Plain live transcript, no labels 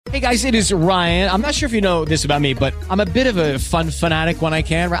Hey guys, it is Ryan. I'm not sure if you know this about me, but I'm a bit of a fun fanatic when I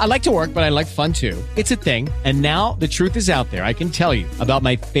can. I like to work, but I like fun too. It's a thing. And now the truth is out there. I can tell you about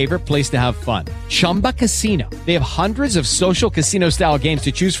my favorite place to have fun. Chumba Casino. They have hundreds of social casino style games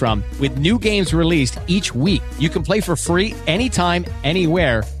to choose from with new games released each week. You can play for free anytime,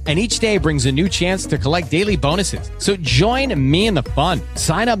 anywhere. And each day brings a new chance to collect daily bonuses. So join me in the fun.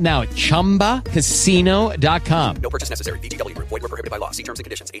 Sign up now at ChumbaCasino.com. No purchase necessary. PWP. Void where prohibited by law. See terms and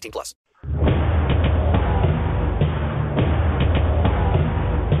conditions. 18+.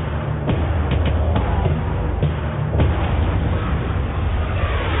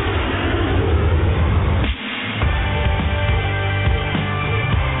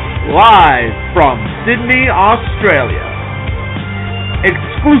 Live from Sydney, Australia.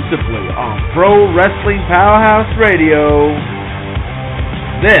 Exclusively on Pro Wrestling Powerhouse Radio.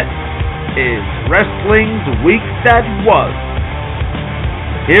 This is Wrestling's Week That Was.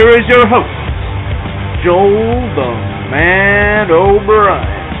 Here is your host, Joel the Man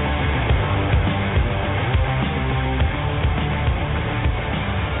O'Brien.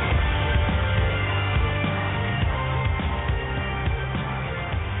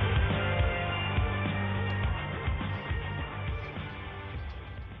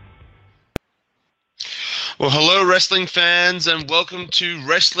 Well, hello, wrestling fans, and welcome to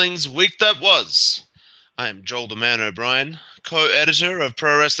Wrestling's Week That Was. I am Joel the Man O'Brien, co-editor of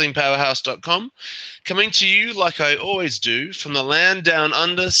ProWrestlingPowerhouse.com, coming to you like I always do from the land down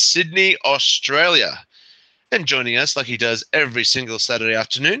under, Sydney, Australia. And joining us, like he does every single Saturday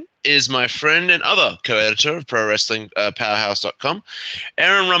afternoon, is my friend and other co-editor of ProWrestlingPowerhouse.com,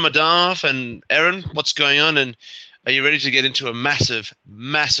 Eron Ramadanov. And Eron, what's going on? And are you ready to get into a massive,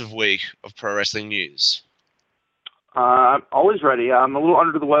 massive week of pro wrestling news? I'm always ready. I'm a little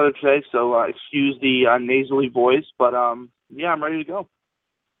under the weather today, so excuse the nasally voice, but yeah, I'm ready to go.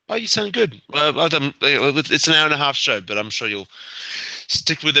 Oh, you sound good. It's an hour and a half show, but I'm sure you'll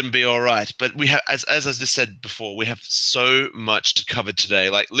stick with it and be all right. But we have, as I just said before, we have so much to cover today.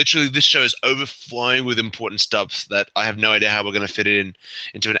 Like literally, this show is overflowing with important stuff that I have no idea how we're going to fit it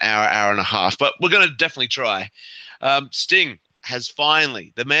into an hour and a half. But we're going to definitely try. Sting has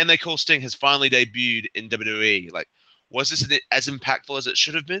finally, the man they call Sting, has finally debuted in WWE. Like, was this as impactful as it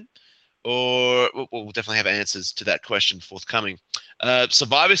should have been? Or we'll definitely have answers to that question forthcoming.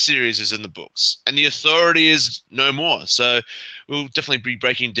 Survivor Series is in the books, and the Authority is no more. So we'll definitely be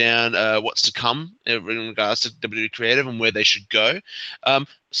breaking down what's to come in regards to WWE Creative and where they should go.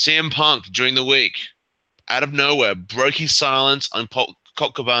 CM Punk during the week, out of nowhere, broke his silence on Colt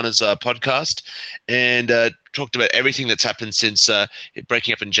Cabana's podcast and talked about everything that's happened since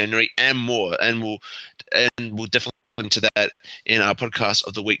breaking up in January and more. And we'll definitely into that in our podcast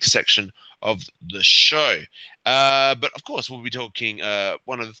of the week section of the show. But of course, we'll be talking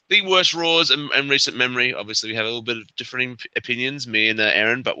one of the worst Raws in recent memory. Obviously, we have a little bit of differing opinions, me and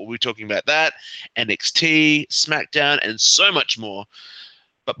Eron, but we'll be talking about that, NXT, SmackDown, and so much more.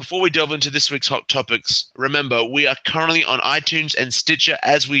 But before we delve into this week's hot topics, remember, we are currently on iTunes and Stitcher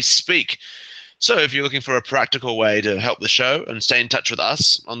as we speak. So if you're looking for a practical way to help the show and stay in touch with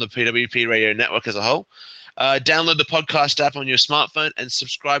us on the PWP Radio network as a whole, download the podcast app on your smartphone and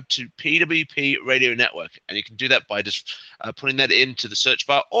subscribe to PWP Radio Network. And you can do that by just putting that into the search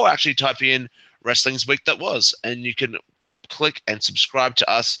bar or actually typing in Wrestling's Week That Was. And you can click and subscribe to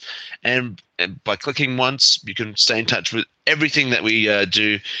us. And by clicking once, you can stay in touch with everything that we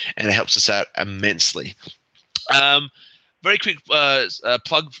do, and it helps us out immensely. Very quick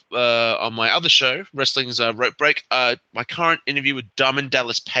plug on my other show, Wrestling's Rope Break. My current interview with Diamond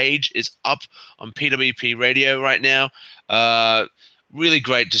Dallas Page is up on PWP Radio right now. Really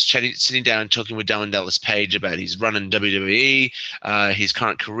great, just sitting down and talking with Diamond Dallas Page about his run in WWE, his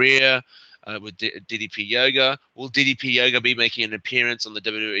current career with DDP Yoga. Will DDP Yoga be making an appearance on the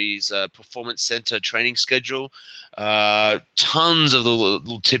WWE's Performance Center training schedule? Tons of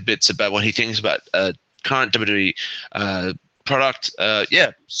little tidbits about what he thinks about current WWE product. Yeah,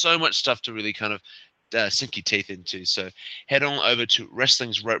 so much stuff to really kind of sink your teeth into. So head on over to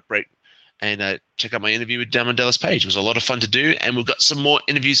Wrestling's Rope Break and check out my interview with Diamond Dallas Page. It was a lot of fun to do, and we've got some more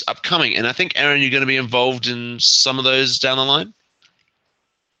interviews upcoming. And I think, Eron, you're going to be involved in some of those down the line?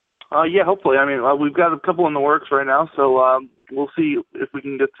 Yeah, hopefully. I mean, we've got a couple in the works right now, so we'll see if we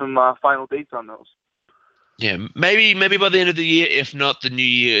can get some final dates on those. Yeah, maybe by the end of the year. If not, the new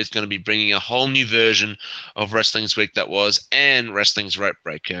year is going to be bringing a whole new version of Wrestling's Week That Was and Wrestling's Rope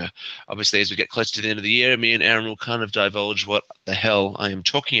Break. Obviously, as we get closer to the end of the year, me and Eron will kind of divulge what the hell I am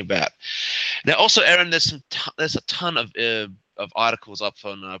talking about. Now, also, Eron, there's a ton of articles up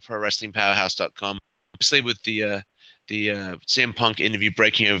on ProWrestlingPowerhouse.com. Obviously, with the the CM Punk interview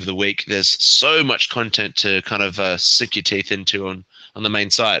breaking over the week. There's so much content to kind of sink your teeth into on the main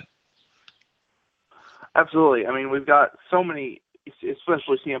site. Absolutely. I mean, we've got so many,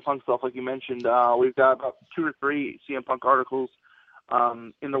 especially CM Punk stuff, like you mentioned. We've got about 2 or 3 CM Punk articles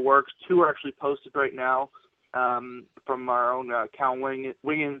in the works. 2 are actually posted right now from our own Cal Wiggins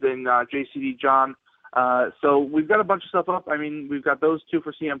and JCD John. So we've got a bunch of stuff up. I mean, we've got those 2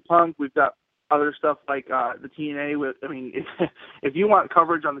 for CM Punk. We've got other stuff like the TNA. If you want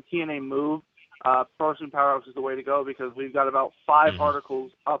coverage on the TNA move, Pro Wrestling Powerhouse is the way to go, because we've got about 5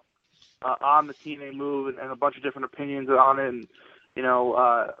 articles up on the TNA move and a bunch of different opinions on it. And,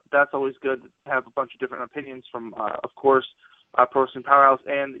 that's always good to have a bunch of different opinions from, of course, Pro Wrestling Powerhouse.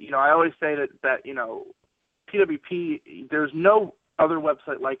 And, I always say that PWP, there's no other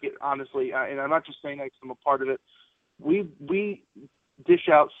website like it, honestly. And I'm not just saying that because I'm a part of it. We dish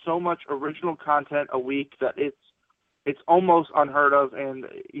out so much original content a week that it's almost unheard of. And,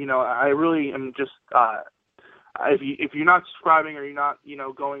 I really am just, if you're not subscribing or you're not,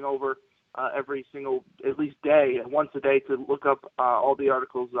 going over every single, at least day, once a day, to look up all the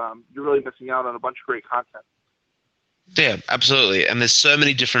articles, you're really missing out on a bunch of great content. Yeah, absolutely. And there's so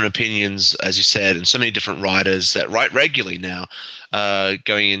many different opinions, as you said, and so many different writers that write regularly now,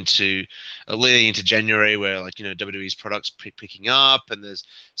 leading into January, where WWE's products picking up, and there's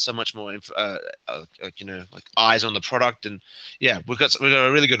so much more, eyes on the product. And yeah, we've got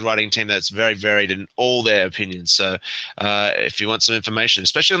a really good writing team that's very varied in all their opinions. So if you want some information,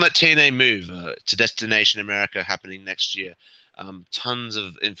 especially on that TNA move to Destination America happening next year, tons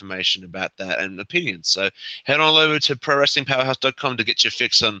of information about that and opinions. So head on over to ProWrestlingPowerhouse.com to get your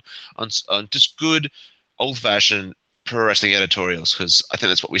fix on just good old-fashioned pro wrestling editorials, because I think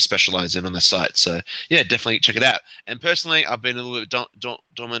that's what we specialize in on the site. So yeah, definitely check it out. And personally, I've been a little bit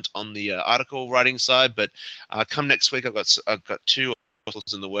dormant on the article writing side, but come next week, I've got 2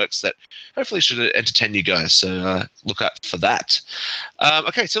 articles in the works that hopefully should entertain you guys. So look out for that.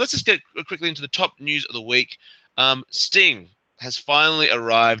 Okay, so let's just get quickly into the top news of the week. Sting has finally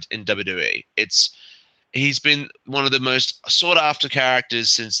arrived in WWE. He's been one of the most sought-after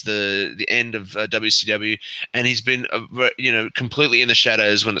characters since the end of WCW, and he's been completely in the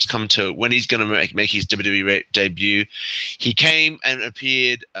shadows when it's come to when he's going to make his WWE debut. He came and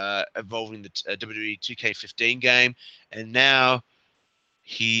appeared involving the WWE 2K15 game, and now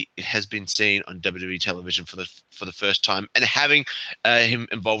he has been seen on WWE television for the first time, and having him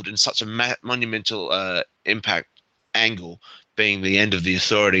involved in such a monumental impact angle being the end of the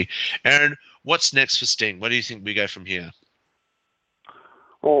Authority. Aaron, what's next for Sting? Where do you think we go from here?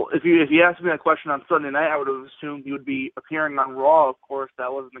 Well, if you asked me that question on Sunday night, I would have assumed he would be appearing on Raw. Of course,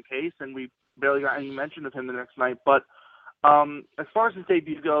 that wasn't the case, and we barely got any mention of him the next night. But as far as his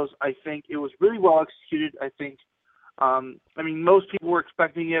debut goes, I think it was really well executed. I think, most people were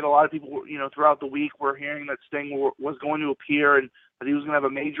expecting it. A lot of people, throughout the week were hearing that Sting was going to appear and that he was going to have a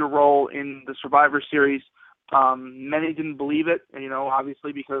major role in the Survivor Series. Many didn't believe it,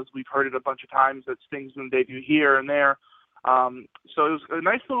 obviously, because we've heard it a bunch of times that Sting's going to debut here and there. So it was a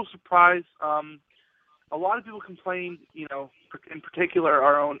nice little surprise. A lot of people complained, in particular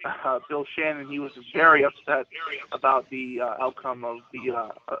our own Bill Shannon. He was very upset about the outcome of the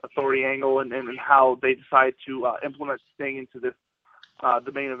Authority angle and how they decided to implement Sting into this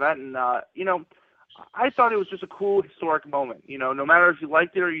the main event. And, I thought it was just a cool historic moment. No matter if you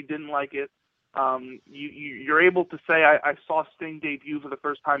liked it or you didn't like it, you're able to say, I saw Sting debut for the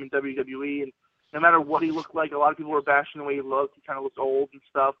first time in WWE, and no matter what he looked like, a lot of people were bashing the way he looked. He kind of looked old and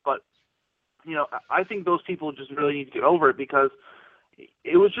stuff, but I think those people just really need to get over it, because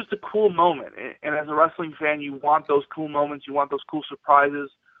it was just a cool moment. And as a wrestling fan, you want those cool moments. You want those cool surprises.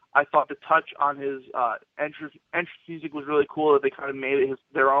 I thought the touch on his entrance music was really cool, that they kind of made it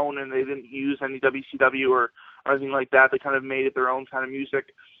their own, and they didn't use any WCW or anything like that. They kind of made it their own kind of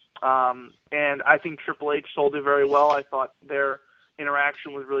music. And I think Triple H sold it very well. I thought their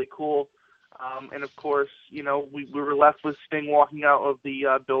interaction was really cool. And of course, we were left with Sting walking out of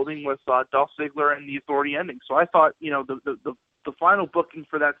the building with Dolph Ziggler and the Authority ending. So I thought, the final booking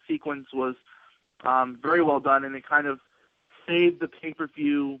for that sequence was very well done, and it kind of saved the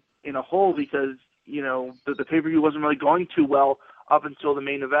pay-per-view in a whole, because the pay-per-view wasn't really going too well up until the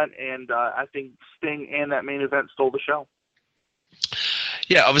main event, and I think Sting and that main event stole the show.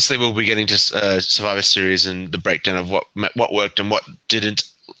 Yeah, obviously we'll be getting to Survivor Series and the breakdown of what worked and what didn't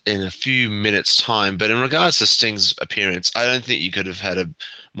in a few minutes' time. But in regards to Sting's appearance, I don't think you could have had a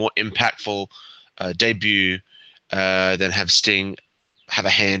more impactful debut than have Sting have a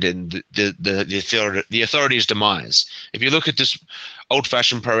hand in the authority's demise. If you look at this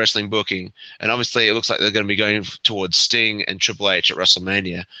old-fashioned pro wrestling booking, and obviously it looks like they're going to be going towards Sting and Triple H at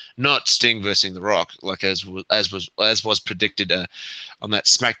WrestleMania, not Sting versus The Rock, like as was predicted on that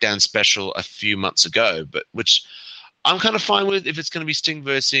SmackDown special a few months ago, but which I'm kind of fine with if it's going to be Sting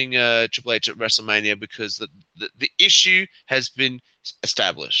versus Triple H at WrestleMania, because the issue has been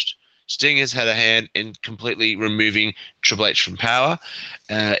established. Sting has had a hand in completely removing Triple H from power.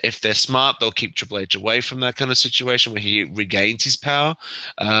 If they're smart, they'll keep Triple H away from that kind of situation where he regains his power.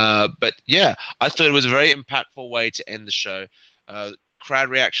 But yeah, I thought it was a very impactful way to end the show. Crowd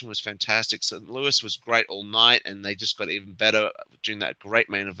reaction was fantastic. St. Louis was great all night, and they just got even better during that great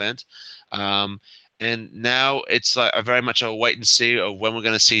main event. And now it's like very much a wait and see of when we're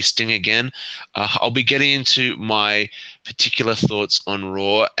going to see Sting again. I'll be getting into my particular thoughts on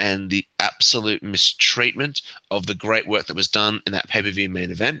Raw and the absolute mistreatment of the great work that was done in that pay-per-view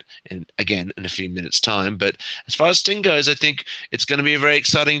main event, and again in a few minutes' time. But as far as Sting goes, I think it's going to be a very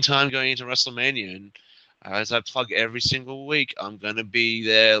exciting time going into WrestleMania. And as I plug every single week, I'm going to be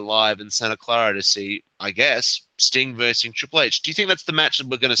there live in Santa Clara to see, I guess, Sting versus Triple H. Do you think that's the match that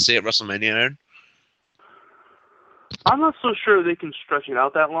we're going to see at WrestleMania, Aaron? I'm not so sure they can stretch it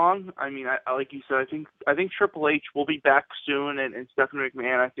out that long. I mean, I like you said, I think Triple H will be back soon, and Stephanie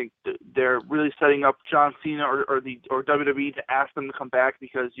McMahon. I think they're really setting up John Cena or WWE to ask them to come back,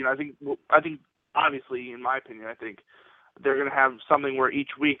 because I think obviously, in my opinion, I think they're going to have something where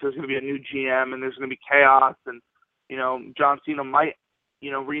each week there's going to be a new GM and there's going to be chaos, and John Cena might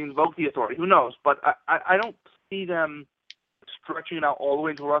reinvoke the authority. Who knows? But I don't see them stretching it out all the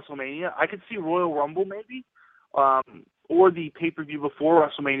way until WrestleMania. I could see Royal Rumble maybe. Or the pay-per-view before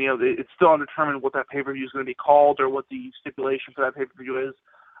WrestleMania. It's still undetermined what that pay-per-view is going to be called or what the stipulation for that pay-per-view is.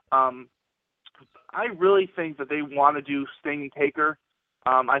 I really think that they want to do Sting and Taker.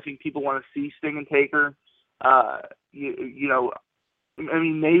 I think people want to see Sting and Taker. I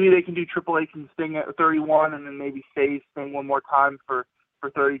mean, maybe they can do Triple H and Sting at 31 and then maybe save Sting one more time for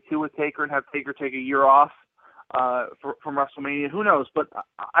 32 with Taker and have Taker take a year off. From WrestleMania, who knows? But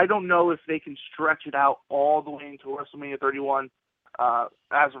I don't know if they can stretch it out all the way into WrestleMania 31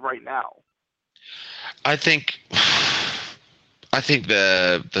 as of right now. I think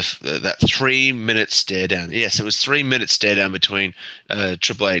that 3 minute stare down. Yes, it was 3 minute stare down between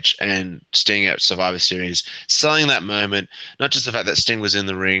Triple H and Sting at Survivor Series, selling that moment. Not just the fact that Sting was in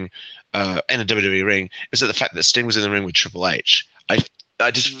the ring, in a WWE ring, is that the fact that Sting was in the ring with Triple H.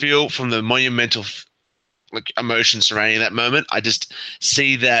 I just feel from the monumental emotion surrounding that moment, I just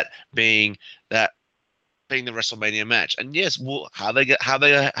see that being the WrestleMania match. And yes, well, how the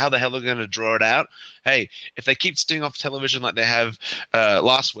hell they're going to draw it out? Hey, if they keep Sting off television like they have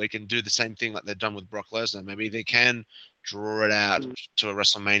last week and do the same thing like they've done with Brock Lesnar, maybe they can draw it out to a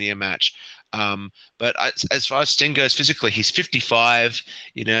WrestleMania match. But as far as Sting goes physically, he's 55.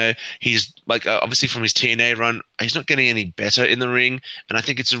 He's obviously from his TNA run, he's not getting any better in the ring, and I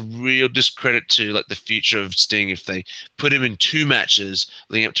think it's a real discredit to the future of Sting if they put him in 2 matches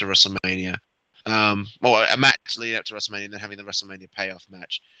leading up to WrestleMania. Or a match leading up to WrestleMania and then having the WrestleMania payoff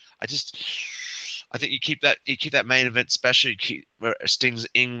match. I think you keep that main event special. You keep Sting's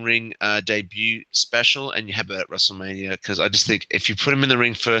in-ring debut special, and you have it at WrestleMania, because I just think if you put him in the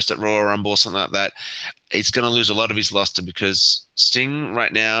ring first at Royal Rumble or something like that, it's going to lose a lot of his luster, because Sting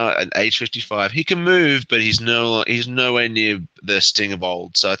right now at age 55, he can move, but he's nowhere near the Sting of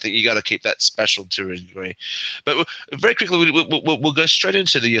old. So I think you got to keep that special to a degree. But very quickly, we'll go straight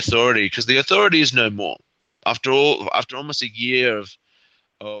into the Authority, because the Authority is no more. After almost a year of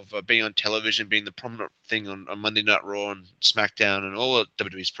being on television, being the prominent thing on Monday Night Raw and SmackDown and all of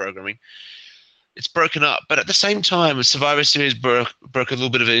WWE's programming, it's broken up. But at the same time, Survivor Series broke a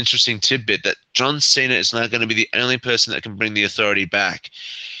little bit of an interesting tidbit that John Cena is now going to be the only person that can bring the Authority back.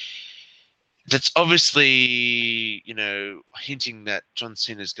 That's obviously, hinting that John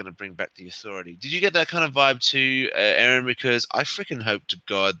Cena is going to bring back the Authority. Did you get that kind of vibe too, Aaron? Because I freaking hope to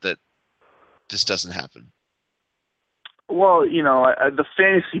God that this doesn't happen. Well, the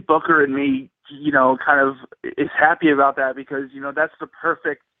fantasy booker in me, kind of is happy about that, because, that's the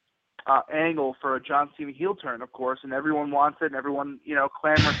perfect angle for a John Cena heel turn, of course, and everyone wants it and everyone,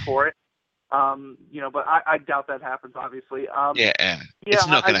 clamors for it. But I doubt that happens, obviously. It's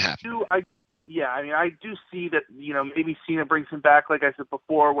not going to happen. I do see that, maybe Cena brings him back, like I said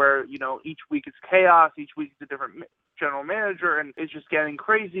before, where, each week it's chaos, each week it's a different general manager, and it's just getting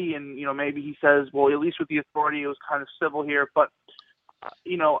crazy, and, maybe he says, well, at least with the Authority, it was kind of civil here, but,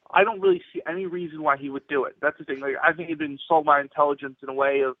 I don't really see any reason why he would do it. That's the thing. I think he'd been sold by intelligence in a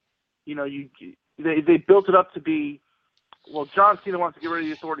way of, they built it up to be well, John Cena wants to get rid of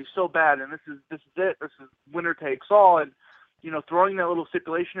the Authority so bad, and this is it. This is winner takes all, and throwing that little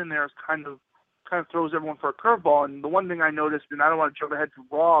stipulation in there is kind of throws everyone for a curveball. And the one thing I noticed, and I don't want to jump ahead to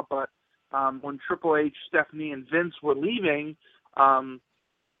Raw, but when Triple H, Stephanie, and Vince were leaving,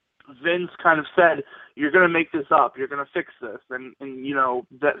 Vince kind of said, "You're going to make this up. You're going to fix this," and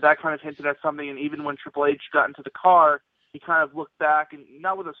that kind of hinted at something. And even when Triple H got into the car, he kind of looked back, and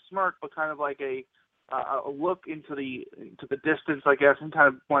not with a smirk, but kind of like a look into the distance, I guess, and kind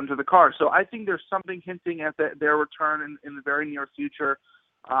of went to the car. So I think there's something hinting at their return in the very near future.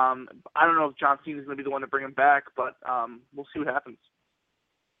 I don't know if John Cena is going to be the one to bring him back, but we'll see what happens.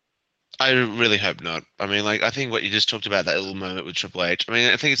 I really hope not. I mean, I think what you just talked about, that little moment with Triple H, I mean,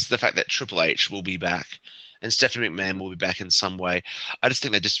 I think it's the fact that Triple H will be back and Stephanie McMahon will be back in some way. I just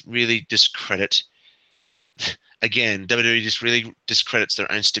think they just really discredit, again, WWE just really discredits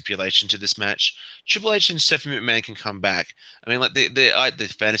their own stipulation to this match. Triple H and Stephanie McMahon can come back. I mean,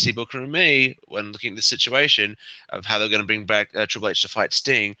 the fantasy booker and me, when looking at the situation of how they're going to bring back Triple H to fight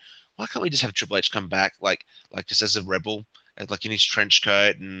Sting, why can't we just have Triple H come back like just as a rebel? Like in his trench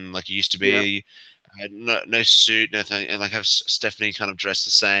coat and like he used to be, no suit, nothing, and like have Stephanie kind of dressed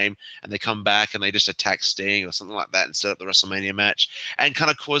the same, and they come back and they just attack Sting or something like that and set up the WrestleMania match and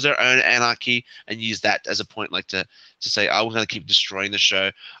kind of cause their own anarchy and use that as a point, like to say, oh, we're going to keep destroying the show,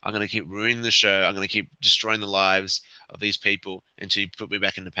 I'm going to keep ruining the show, I'm going to keep destroying the lives of these people until you put me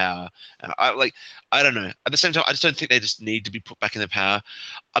back into power. And I don't know. At the same time, I just don't think they just need to be put back into power.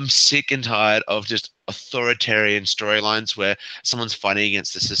 I'm sick and tired of just authoritarian storylines where someone's fighting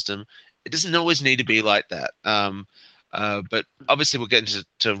against the system. It doesn't always need to be like that. But obviously we'll get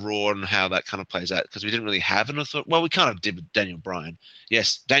into Raw and how that kind of plays out, because we didn't really have an authority. Well, we kind of did with Daniel Bryan.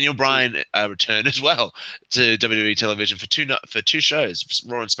 Yes, Daniel Bryan returned as well to WWE television for two shows,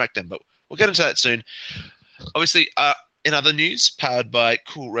 Raw and SmackDown. But we'll get into that soon. Obviously, in other news, powered by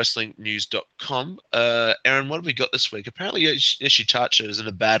CoolWrestlingNews.com, Eron, what have we got this week? Apparently, Yoshitachi is in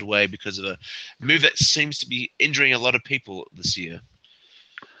a bad way because of a move that seems to be injuring a lot of people this year.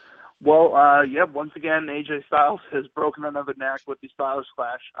 Well, once again, AJ Styles has broken another neck with the Styles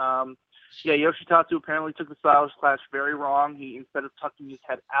Clash. Yoshitatsu apparently took the Styles Clash very wrong. He, instead of tucking his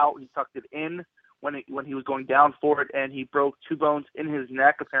head out, he tucked it in when he was going down for it, and he broke 2 bones in his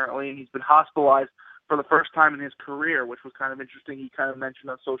neck, apparently, and he's been hospitalized for the first time in his career, which was kind of interesting. He kind of mentioned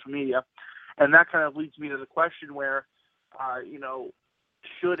on social media. And that kind of leads me to the question where,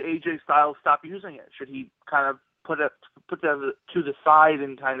 should AJ Styles stop using it? Should he kind of put that to the side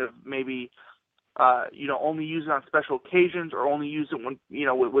and kind of maybe, only use it on special occasions, or only use it when,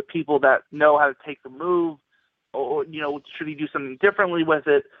 with people that know how to take the move, or should he do something differently with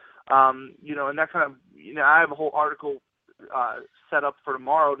it? And that kind of, I have a whole article set up for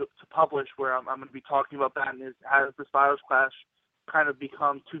tomorrow to publish where I'm going to be talking about that, and has the Styles Clash kind of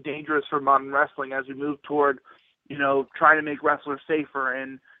become too dangerous for modern wrestling as we move toward, trying to make wrestlers safer,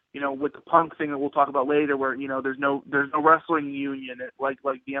 and with the Punk thing that we'll talk about later, where there's no wrestling union like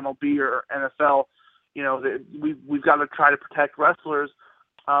the MLB or NFL. We've got to try to protect wrestlers.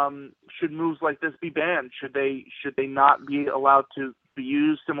 Should moves like this be banned? Should they not be allowed to be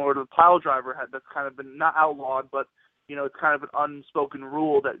used similar to the pile driver? That's kind of been not outlawed, but it's kind of an unspoken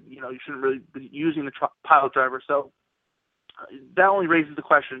rule that you shouldn't really be using the pile driver. So that only raises the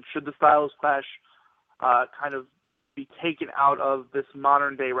question: should the Styles Clash kind of be taken out of this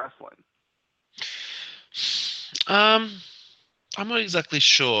modern day wrestling? I'm not exactly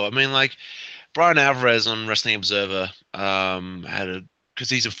sure. I mean, like Brian Alvarez on Wrestling Observer because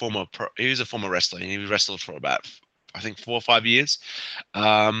he's a former wrestler. He wrestled for about, I think, 4 or 5 years.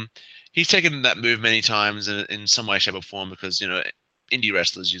 He's taken that move many times in some way, shape, or form, because indie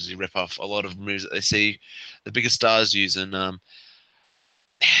wrestlers usually rip off a lot of moves that they see the biggest stars use, and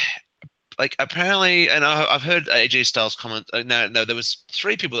apparently, and I've heard AJ Styles comment. No, there was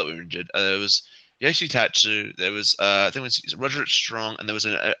 3 people that were injured. There was Yoshitatsu, there was I think it was Roderick Strong, and there was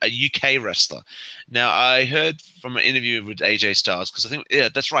a UK wrestler. Now, I heard from an interview with AJ Styles, because I think, yeah,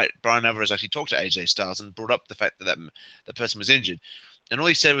 that's right, Brian Alvarez actually talked to AJ Styles and brought up the fact that the person was injured, and all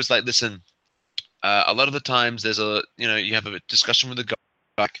he said was like, listen, a lot of the times there's you have a discussion with the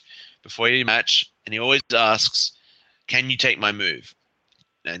guy before your match, and he always asks, can you take my move?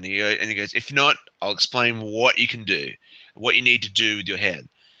 And he goes, if not, I'll explain what you can do, what you need to do with your head.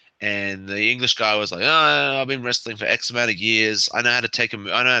 And the English guy was like, oh, I've been wrestling for X amount of years. I know how to take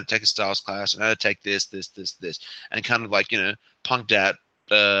a Styles Clash. I know how to take this, and kind of punked out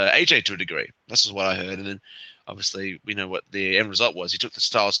AJ to a degree. This is what I heard. And then obviously we know what the end result was. He took the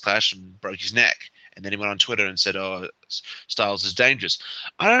Styles Clash and broke his neck. And then he went on Twitter and said, oh, Styles is dangerous.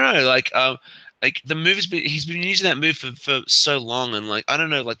 I don't know. Like the move he's been using that move for so long, and like I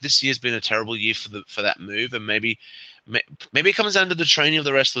don't know, like this year's been a terrible year for that move, and maybe it comes down to the training of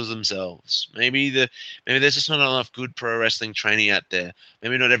the wrestlers themselves. Maybe there's just not enough good pro wrestling training out there.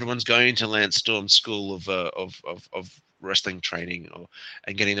 Maybe not everyone's going to Lance Storm's school of wrestling training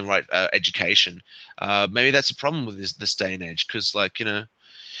and getting the right education. Maybe that's a problem with this day and age, because like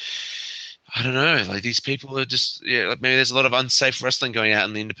I don't know. Like these people are just like maybe there's a lot of unsafe wrestling going out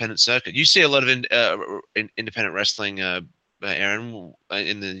in the independent circuit. You see a lot of independent wrestling, Aaron,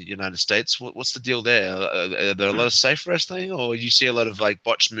 in the United States. What's the deal there? Are there a lot of safe wrestling, or you see a lot of like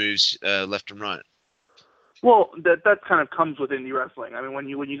botched moves left and right? Well, that kind of comes with indie wrestling. I mean, when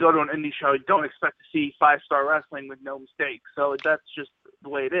you go to an indie show, you don't expect to see 5-star wrestling with no mistakes. So that's just the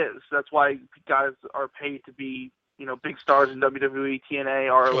way it is. That's why guys are paid to be, big stars in WWE, TNA,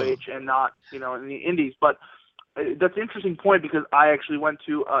 ROH, and not, in the indies. But that's an interesting point, because I actually went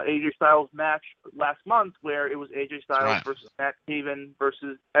to AJ Styles' match last month where it was AJ Styles versus Matt Taven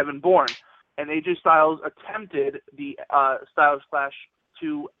versus Evan Bourne. And AJ Styles attempted the Styles Clash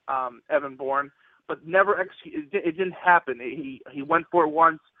to Evan Bourne, but never executed. It didn't happen. He went for it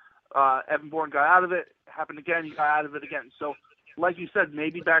once. Evan Bourne got out of it. Happened again. He got out of it again. So, like you said,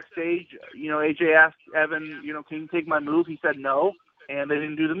 maybe backstage, AJ asked Evan, can you take my move? He said no, and they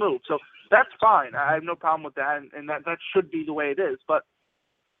didn't do the move. So that's fine. I have no problem with that, and that should be the way it is. But,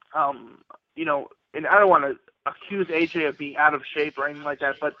 and I don't want to accuse AJ of being out of shape or anything like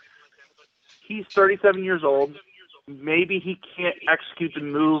that, but he's 37 years old. Maybe he can't execute the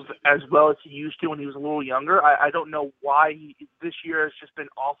move as well as he used to when he was a little younger. I don't know why this year has just been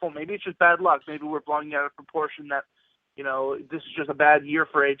awful. Maybe it's just bad luck. Maybe we're blowing it out of proportion that, this is just a bad year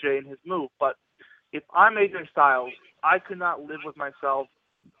for AJ and his move. But if I'm AJ Styles, I could not live with myself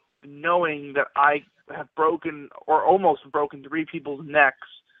knowing that I have broken or almost broken 3 people's necks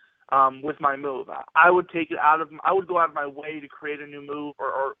with my move. I would take it I would go out of my way to create a new move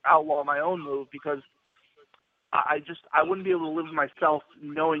or outlaw my own move, because I wouldn't be able to live with myself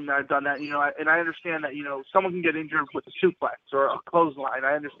knowing that I've done that, and I understand that, someone can get injured with a suplex or a clothesline.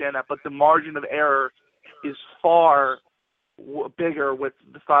 I understand that, but the margin of error is far bigger with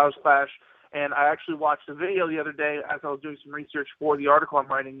the Styles Clash. And I actually watched a video the other day as I was doing some research for the article I'm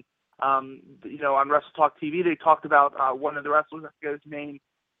writing. On Wrestle Talk TV, they talked about one of the wrestlers, I forget his name.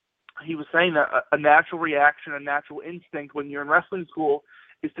 He was saying that a natural reaction, a natural instinct when you're in wrestling school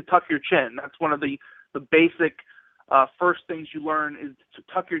is to tuck your chin. That's one of the basic first things you learn, is to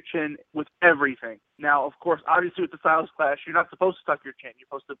tuck your chin with everything. Now, of course, obviously with the Styles Clash, you're not supposed to tuck your chin. You're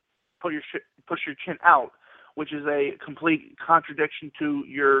supposed to push your chin out, which is a complete contradiction to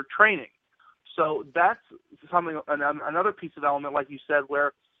your training. So that's something, another piece of element, like you said,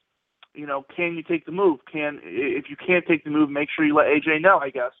 where, can you take the move? If you can't take the move, make sure you let AJ know,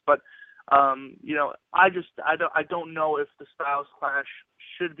 I guess. But, I don't know if the Styles Clash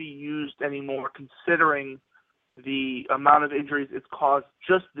should be used anymore, considering the amount of injuries it's caused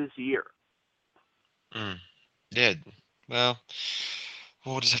just this year. Yeah, well,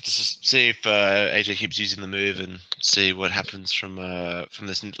 we'll just have to see if AJ keeps using the move and see what happens from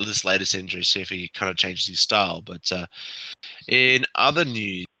this latest injury. See if he kind of changes his style. But in other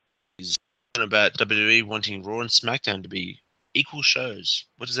news about WWE wanting Raw and SmackDown to be equal shows,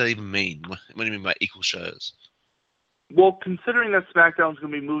 what does that even mean? What do you mean by equal shows? Well, considering that SmackDown is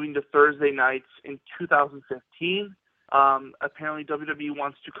going to be moving to Thursday nights in 2015, apparently WWE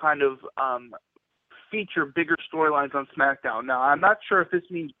wants to kind of feature bigger storylines on SmackDown. Now, I'm not sure if this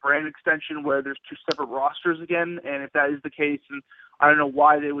means brand extension where there's 2 separate rosters again, and if that is the case, and I don't know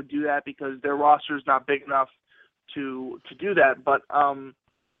why they would do that, because their roster is not big enough to do that. But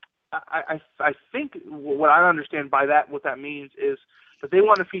I think what I understand by that, what that means is that they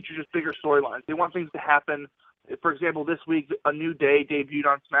want to feature just bigger storylines. They want things to happen. For example, this week, A New Day debuted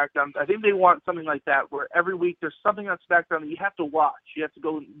on SmackDown. I think they want something like that, where every week there's something on SmackDown that you have to watch. You have to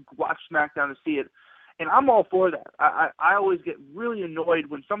go watch SmackDown to see it. And I'm all for that. I always get really annoyed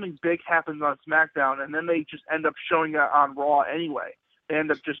when something big happens on SmackDown and then they just end up showing it on Raw anyway. They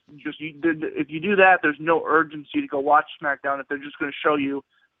end up if you do that, there's no urgency to go watch SmackDown if they're just going to show you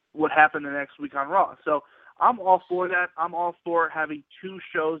what happened the next week on Raw. So I'm all for that. I'm all for having 2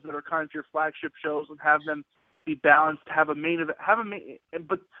 shows that are kind of your flagship shows and have them be balanced, have a main event,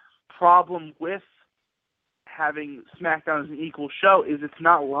 but problem with having SmackDown as an equal show is it's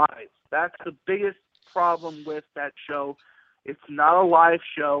not live. That's the biggest problem with that show. It's not a live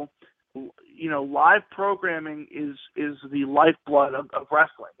show. Live programming is the lifeblood of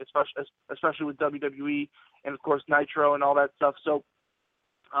wrestling, especially with WWE and of course Nitro and all that stuff. So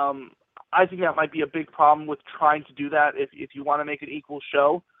I think that might be a big problem with trying to do that if you want to make an equal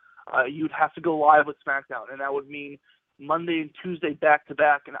show. you'd have to go live with SmackDown, and that would mean Monday and Tuesday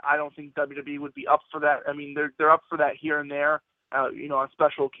back-to-back, and I don't think WWE would be up for that. I mean, they're up for that here and there, on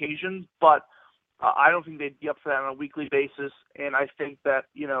special occasions, but I don't think they'd be up for that on a weekly basis, and I think that,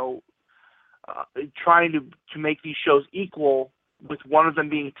 trying to make these shows equal with one of them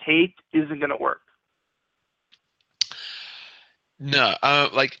being taped isn't going to work. No,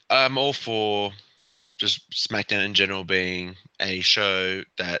 I'm all for just SmackDown in general being a show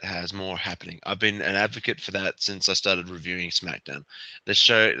that has more happening. I've been an advocate for that since I started reviewing SmackDown. The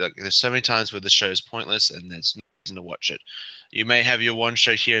show, there's so many times where the show is pointless and there's no reason to watch it. You may have your one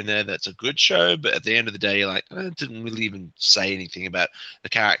show here and there that's a good show, but at the end of the day, you're like, it didn't really even say anything about the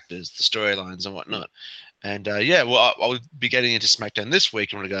characters, the storylines, and whatnot. And I'll be getting into SmackDown this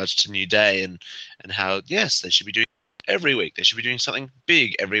week in regards to New Day and how, yes, they should be doing every week. They should be doing something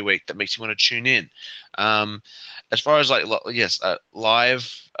big every week that makes you want to tune in. As far as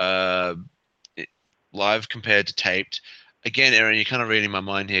live compared to taped, again, Eron, you're kind of reading my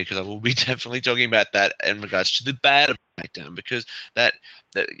mind here because I will be definitely talking about that in regards to the bad of SmackDown, because that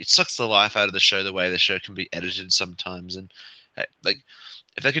it sucks the life out of the show the way the show can be edited sometimes. And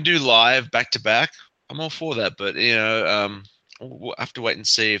if they can do live back to back, I'm all for that. But we'll have to wait and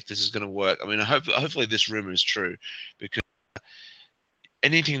see if this is going to work. I mean, hopefully this rumor is true, because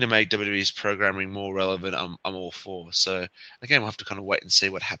anything to make WWE's programming more relevant, I'm all for. So again, we'll have to kind of wait and see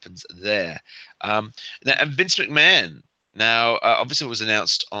what happens there. And Vince McMahon. Now, obviously, it was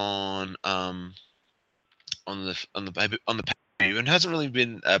announced on the pay-per-view and hasn't really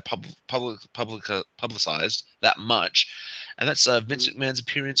been publicized that much, and that's Vince McMahon's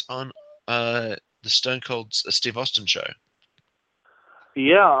appearance on the Stone Cold Steve Austin show.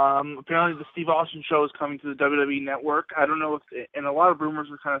 Yeah, apparently the Steve Austin show is coming to the WWE Network. I don't know and a lot of rumors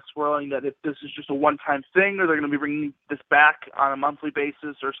are kind of swirling that if this is just a one-time thing or they're going to be bringing this back on a monthly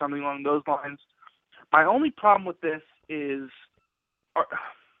basis or something along those lines. My only problem with this is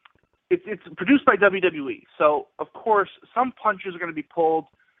it's produced by WWE, so of course some punches are going to be pulled.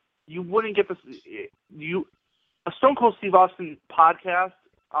 You wouldn't get a Stone Cold Steve Austin podcast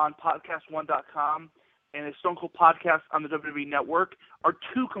on podcast1.com and a Stone Cold podcast on the WWE Network are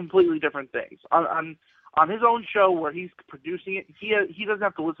two completely different things. On his own show where he's producing it, he doesn't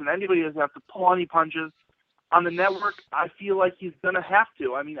have to listen to anybody, he doesn't have to pull any punches. On the network, I feel like he's going to have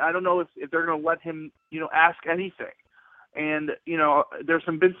to. I mean, I don't know if they're going to let him, ask anything. And, there's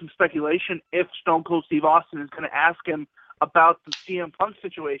been some speculation if Stone Cold Steve Austin is going to ask him about the CM Punk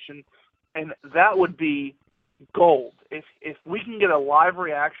situation, and that would be gold. If we can get a live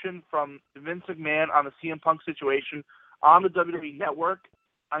reaction from Vince McMahon on the CM Punk situation on the WWE Network,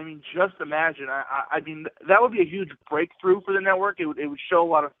 I mean, just imagine. I mean, that would be a huge breakthrough for the network. It would show a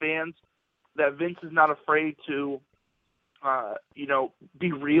lot of fans that Vince is not afraid to,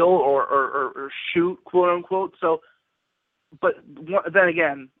 be real or shoot, quote unquote. So, but then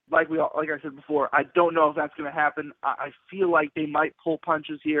again, like I said before, I don't know if that's going to happen. I feel like they might pull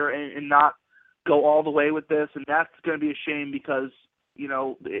punches here and not go all the way with this, and that's going to be a shame because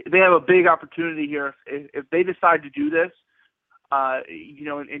they have a big opportunity here if they decide to do this,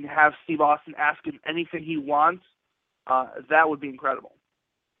 and have Steve Austin ask him anything he wants. That would be incredible.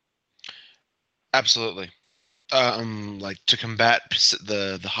 Absolutely. To combat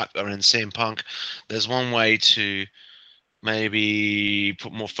the hype around CM Punk, there's one way to maybe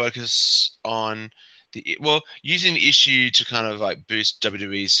put more focus on using the issue to kind of boost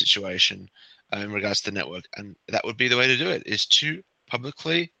WWE's situation in regards to the network, and that would be the way to do it, is to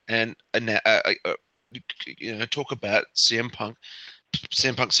publicly and talk about CM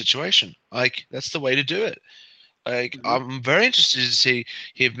Punk's situation. That's the way to do it. I'm very interested to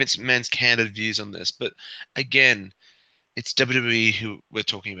hear Vince McMahon's candid views on this, but again, it's WWE who we're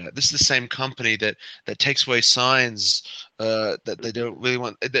talking about. This is the same company that takes away signs that they don't really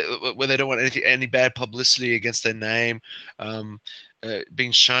want, where they don't want any bad publicity against their name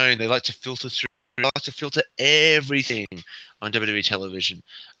being shown. They like to filter through. They like to filter everything on WWE television,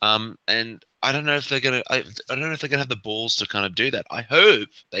 and I don't know if they're gonna. I don't know if they're gonna have the balls to kind of do that. I hope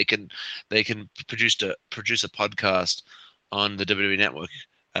they can produce a podcast on the WWE Network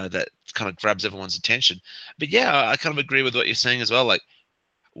that kind of grabs everyone's attention. But yeah, I kind of agree with what you're saying as well. Like,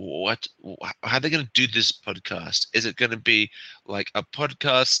 how are they going to do this podcast? Is it going to be like a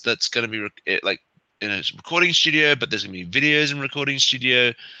podcast that's going to be like in a recording studio, but there's going to be videos in recording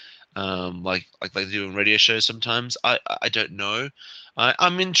studio, like they do in radio shows sometimes? I don't know.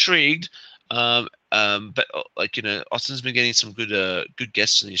 I'm intrigued. But Austin's been getting some good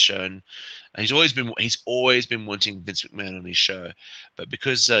guests on his show, and he's always been wanting Vince McMahon on his show. But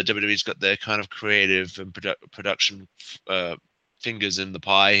because WWE's got their kind of creative and production fingers in the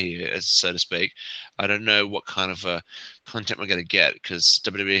pie here, as so to speak. I don't know what kind of content we're going to get, because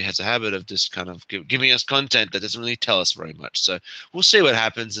WWE has a habit of just kind of giving us content that doesn't really tell us very much. So we'll see what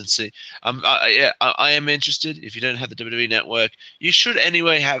happens and see. I am interested. If you don't have the WWE Network, you should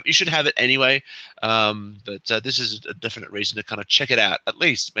have it anyway. But this is a definite reason to kind of check it out, at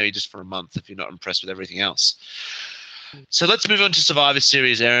least maybe just for a month if you're not impressed with everything else. So let's move on to Survivor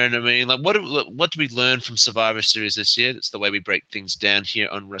Series, Aaron. I mean, like, what do we learn from Survivor Series this year? That's the way we break things down here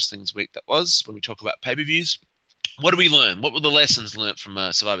on Wrestling's Week. That was when we talk about pay-per-views. What do we learn? What were the lessons learned from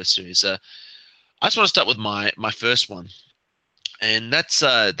Survivor Series? I just want to start with my first one, and that's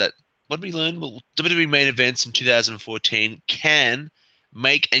that. What did we learn? Well, WWE main events in 2014 can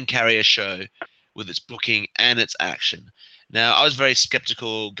make and carry a show with its booking and its action. Now, I was very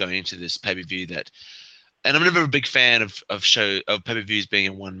skeptical going into this pay-per-view and I'm never a big fan of pay-per-views being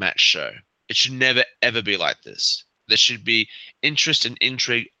a one-match show. It should never ever be like this. There should be interest and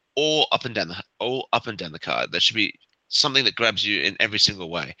intrigue all up and down the card. There should be something that grabs you in every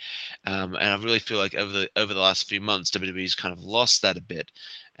single way. And I really feel like over the last few months, WWE's kind of lost that a bit,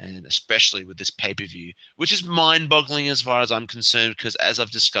 and especially with this pay-per-view, which is mind-boggling as far as I'm concerned, because as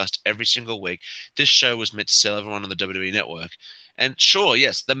I've discussed every single week, this show was meant to sell everyone on the WWE Network. And sure,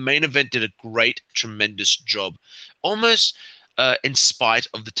 yes, the main event did a great, tremendous job, almost in spite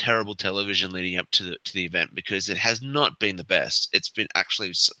of the terrible television leading up to the event, because it has not been the best. It's been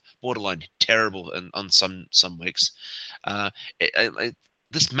actually borderline terrible on some weeks.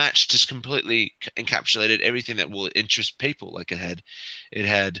 This match just completely encapsulated everything that will interest people. Like it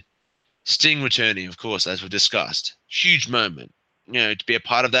had Sting returning, of course, as we've discussed. Huge moment. To be a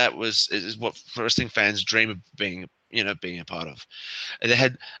part of that is what wrestling fans dream of being a part of. And they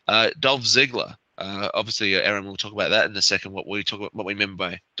had Dolph Ziggler. Obviously, Aaron will talk about that in a second. What we mean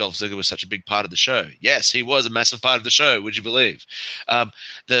by Dolph Ziggler was such a big part of the show. Yes, he was a massive part of the show. Would you believe?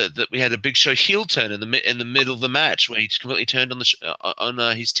 We had a big show heel turn in the middle of the match where he completely turned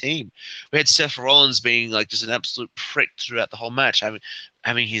on his team. We had Seth Rollins being like just an absolute prick throughout the whole match,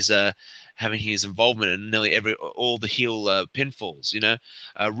 having his involvement in nearly all the heel pinfalls.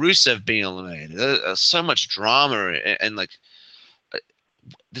 Rusev being eliminated. So much drama and like.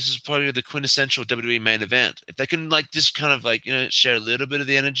 This is probably the quintessential WWE main event. If they can just kind of share a little bit of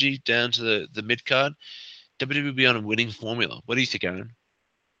the energy down to the mid card, WWE would be on a winning formula. What do you think, Aaron?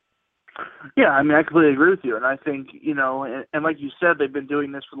 Yeah, I mean, I completely agree with you, and I think and like you said, they've been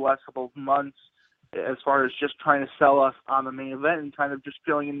doing this for the last couple of months, as far as just trying to sell us on the main event and kind of just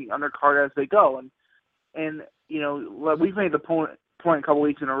filling in the undercard as they go, and we've made the point a couple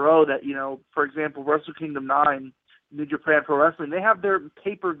weeks in a row that for example, Wrestle Kingdom 9. New Japan Pro Wrestling, they have their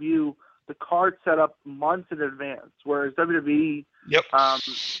pay-per-view, the card set up months in advance, whereas WWE,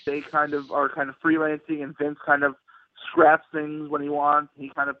 they kind of are freelancing, and Vince kind of scraps things when he wants. He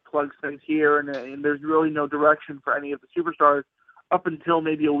kind of plugs things here, and there's really no direction for any of the superstars up until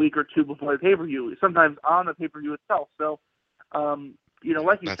maybe a week or two before the pay-per-view, sometimes on the pay-per-view itself. So,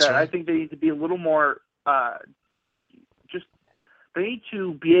 like you said, right. I think they need to be a little more they need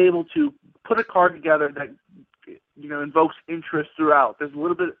to be able to put a card together that invokes interest throughout. There's a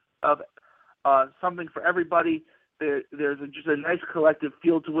little bit of something for everybody. There's just a nice collective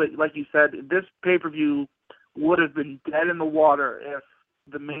feel to it. Like you said, this pay-per-view would have been dead in the water if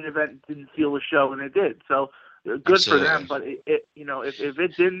the main event didn't steal the show, and it did. So good Absolutely. For them. But if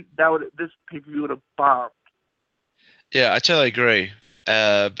it didn't, this pay-per-view would have bombed. Yeah, I totally agree.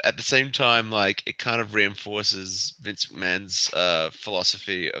 At the same time, it kind of reinforces Vince McMahon's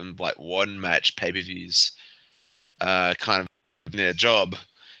philosophy of one match pay-per-views. Kind of their job,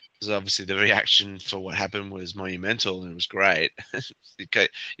 because obviously the reaction for what happened was monumental and it was great. You kind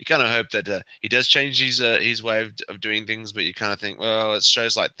of hope that he does change his way of doing things, but you kind of think, well, it's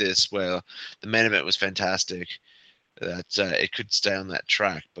shows like this where the main event was fantastic, that it could stay on that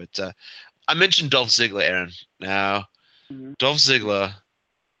track. But I mentioned Dolph Ziggler, Aaron. Now, Dolph Ziggler,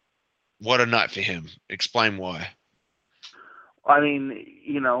 what a night for him. Explain why. I mean,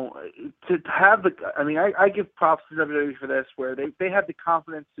 to have I give props to WWE for this, where they had the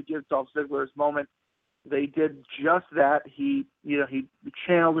confidence to give Dolph Ziggler his moment. They did just that. He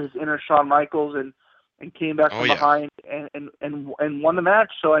channeled his inner Shawn Michaels and came back from behind and won the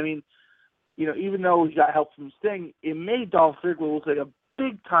match. So, I mean, even though he got help from Sting, it made Dolph Ziggler look like a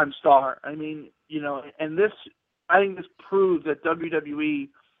big-time star. I mean, and I think this proves that WWE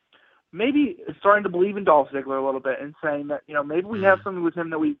maybe starting to believe in Dolph Ziggler a little bit and saying that, maybe we have something with him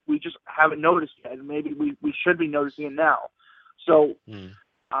that we just haven't noticed yet, and maybe we should be noticing it now. So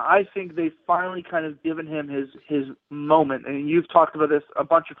I think they've finally kind of given him his moment, and you've talked about this a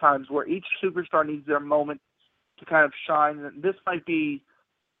bunch of times, where each superstar needs their moment to kind of shine. And this might be,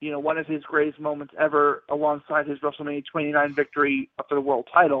 one of his greatest moments ever, alongside his WrestleMania 29 victory up for the world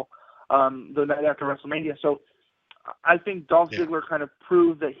title the night after WrestleMania. So I think Dolph Ziggler kind of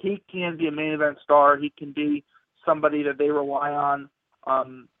proved that he can be a main event star. He can be somebody that they rely on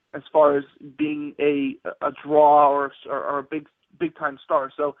as far as being a draw or a big time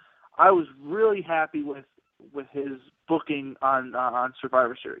star. So I was really happy with his booking on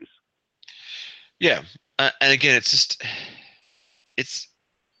Survivor Series. Yeah, and again, it's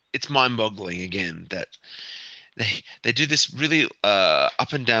mind-boggling again that they do this really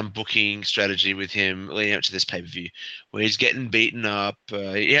up and down booking strategy with him leading up to this pay-per-view, where he's getting beaten up.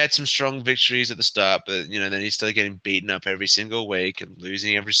 He had some strong victories at the start, but then he started getting beaten up every single week and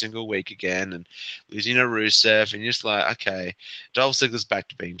losing every single week again, and losing to Rusev, and you're just like, okay, Dolph Ziggler's back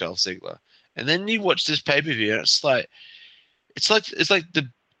to being Dolph Ziggler. And then you watch this pay-per-view, and it's like the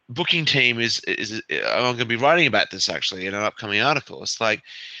booking team is I'm going to be writing about this actually in an upcoming article. It's like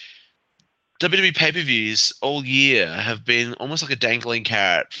WWE pay-per-views all year have been almost like a dangling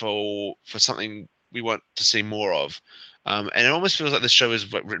carrot for something we want to see more of. And it almost feels like the show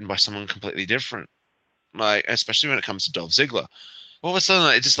is written by someone completely different, like especially when it comes to Dolph Ziggler. All of a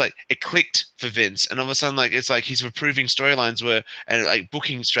sudden, it clicked for Vince, and all of a sudden, it's like he's approving storylines and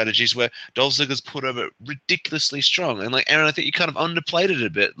booking strategies where Dolph Ziggler's put over ridiculously strong. And Aaron, I think you kind of underplayed it a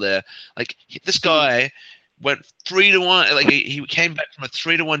bit there. Like this guy went 3-1. Like he came back from a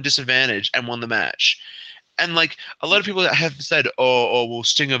 3-1 disadvantage and won the match. And a lot of people have said, well,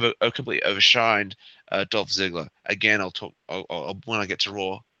 Sting completely overshined Dolph Ziggler. Again, I'll talk when I get to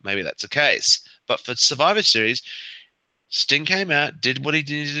Raw. Maybe that's the case. But for Survivor Series, Sting came out, did what he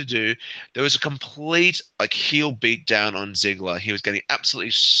needed to do. There was a complete heel beat down on Ziggler. He was getting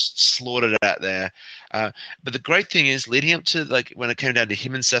absolutely slaughtered out there. But the great thing is, leading up to when it came down to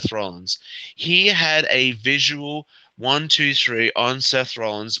him and Seth Rollins, he had a visual 1, 2, 3 on Seth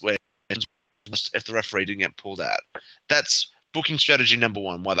Rollins where if the referee didn't get pulled out. That's booking strategy number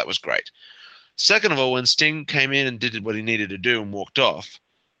one, why that was great. Second of all, when Sting came in and did what he needed to do and walked off,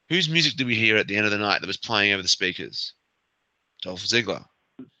 whose music did we hear at the end of the night that was playing over the speakers? Dolph Ziggler.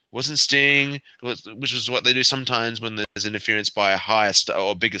 Wasn't Sting, which was what they do sometimes when there's interference by a higher star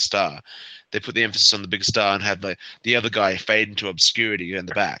or bigger star. They put the emphasis on the bigger star and have the other guy fade into obscurity in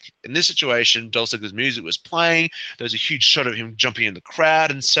the back. In this situation, Dolph Ziggler's music was playing. There was a huge shot of him jumping in the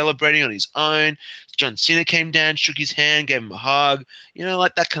crowd and celebrating on his own. John Cena came down, shook his hand, gave him a hug.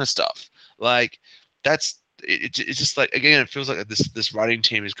 that kind of stuff. It's just again, it feels like this writing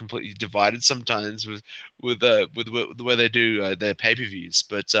team is completely divided sometimes with the way they do their pay-per-views.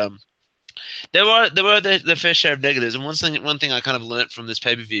 But there were their fair share of negatives. And one thing I kind of learned from this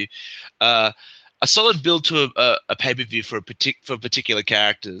pay-per-view, a solid build to a pay-per-view for particular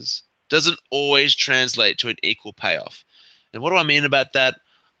characters doesn't always translate to an equal payoff. And what do I mean about that?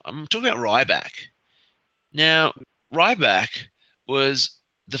 I'm talking about Ryback. Now, Ryback was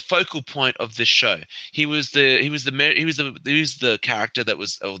the focal point of this show. He was the character that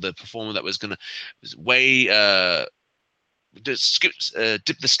was, or the performer that was going to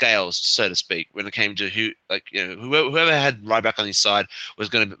dip the scales, so to speak, when it came to whoever had Ryback on his side was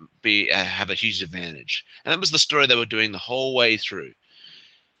going to have a huge advantage. And that was the story they were doing the whole way through.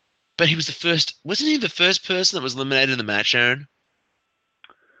 But he was wasn't he the first person that was eliminated in the match, Aaron?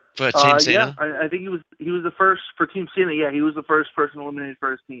 For Team Cena? Yeah, I think he was the first for Team Cena. Yeah, he was the first person eliminated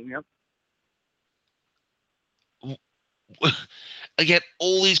for his team. Yep. Again,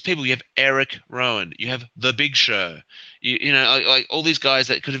 all these people. You have Eric Rowan. You have The Big Show. You know, all these guys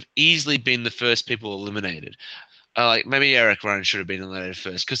that could have easily been the first people eliminated. Maybe Eric Rowan should have been eliminated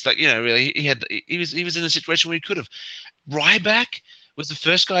first because, really, he was in a situation where he could have. Ryback was the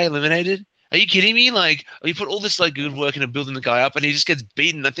first guy eliminated. Are you kidding me? You put all this good work into building the guy up, and he just gets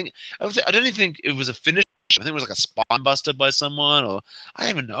beaten. I don't even think it was a finish. I think it was a spine buster by someone, or I don't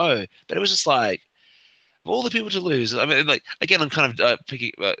even know. But it was just of all the people to lose. I mean, again, I'm kind of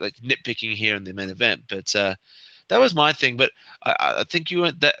nitpicking here in the main event, but that was my thing. But I think you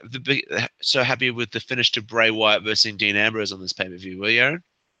weren't so happy with the finish to Bray Wyatt versus Dean Ambrose on this pay-per-view, were you, Aaron?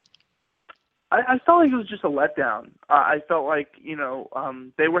 I felt like it was just a letdown. I felt like,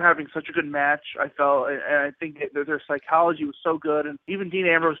 they were having such a good match. I think their psychology was so good. And even Dean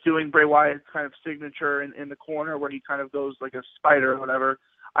Ambrose doing Bray Wyatt's kind of signature in the corner where he kind of goes like a spider or whatever,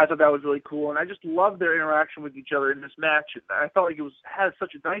 I thought that was really cool. And I just loved their interaction with each other in this match. I felt like had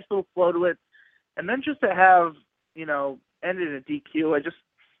such a nice little flow to it. And then just to have, ended in a DQ,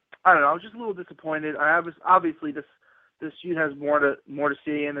 I don't know, I was just a little disappointed. Obviously this feud has more to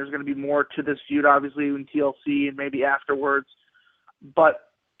see, and there's going to be more to this feud, obviously, in TLC and maybe afterwards. But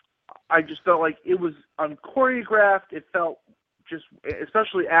I just felt like it was unchoreographed. It felt just,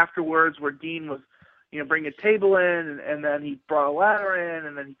 especially afterwards, where Dean was, bringing a table in, and then he brought a ladder in,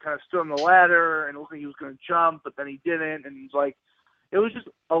 and then he kind of stood on the ladder, and it looked like he was going to jump, but then he didn't, and he's like, it was just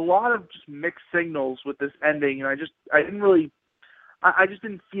a lot of just mixed signals with this ending, and I just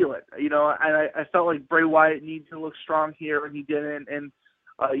didn't feel it, and I felt like Bray Wyatt needed to look strong here, and he didn't, and,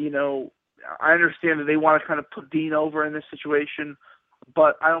 I understand that they want to kind of put Dean over in this situation,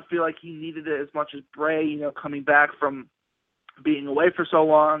 but I don't feel like he needed it as much as Bray, coming back from being away for so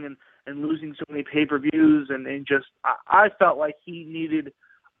long and losing so many pay-per-views, and just I felt like he needed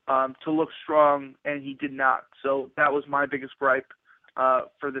to look strong, and he did not. So that was my biggest gripe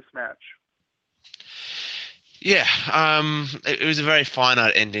for this match. Yeah, it was a very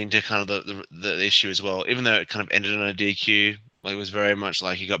finite ending to kind of the issue as well. Even though it kind of ended on a DQ, like it was very much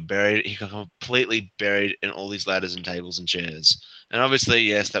like he got completely buried in all these ladders and tables and chairs. And obviously,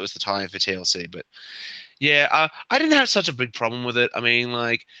 yes, that was the time for TLC, but yeah, I didn't have such a big problem with it. I mean,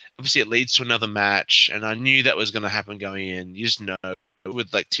 like, obviously it leads to another match, and I knew that was going to happen going in. You just know,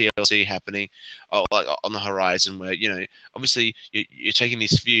 with like TLC happening, like on the horizon, where obviously you're taking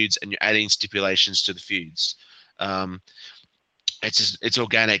these feuds and you're adding stipulations to the feuds. It's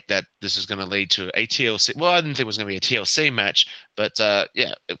organic that this is going to lead to a TLC. Well, I didn't think it was going to be a TLC match, but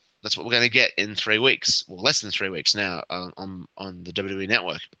yeah, that's what we're going to get in 3 weeks, well, less than 3 weeks now on the WWE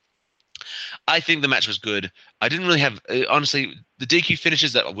Network. I think the match was good. I didn't really have, honestly, the DQ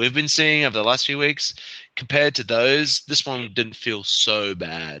finishes that we've been seeing over the last few weeks, compared to those, this one didn't feel so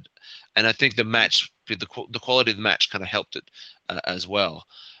bad. And I think the match, the quality of the match kind of helped it as well.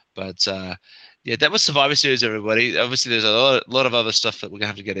 But yeah, that was Survivor Series, everybody. Obviously, there's a lot of other stuff that we're going to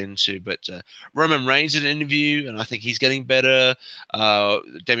have to get into. But Roman Reigns did an interview, and I think he's getting better.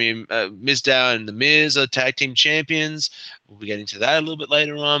 Damien Mizdow and The Miz are tag team champions. We'll be getting to that a little bit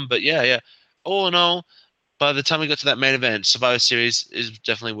later on. But yeah. All in all, by the time we got to that main event, Survivor Series is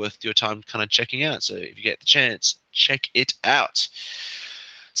definitely worth your time kind of checking out. So if you get the chance, check it out.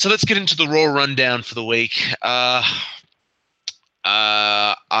 So let's get into the Raw rundown for the week.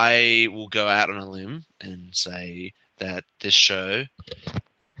 I will go out on a limb and say that this show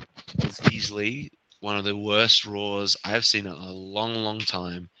was easily one of the worst Raws I've seen in a long, long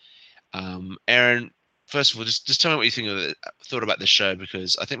time. Aaron, first of all, just tell me what you thought about this show,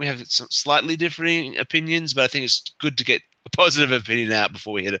 because I think we have some slightly differing opinions, but I think it's good to get a positive opinion out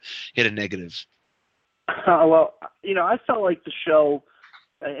before we hit a negative. Well, I felt like the show,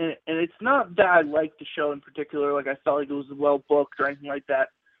 and it's not that I liked the show in particular, like I felt like it was well booked or anything like that.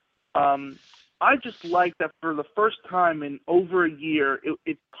 I just liked that for the first time in over a year,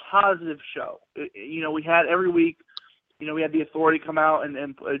 it's a positive show. We had every week, we had the Authority come out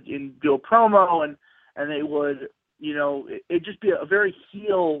and do a promo, and they would, it'd just be a very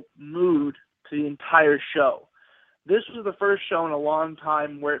heel mood to the entire show. This was the first show in a long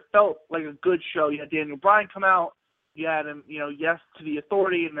time where it felt like a good show. You had Daniel Bryan come out, you had him, yes to the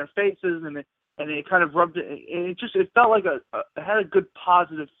Authority in their faces, and it kind of rubbed it, and it felt like it had a good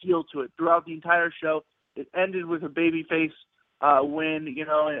positive feel to it throughout the entire show. It ended with a babyface win,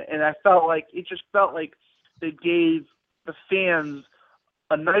 and I felt like they gave the fans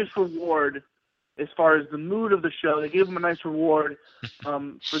a nice reward as far as the mood of the show. They gave them a nice reward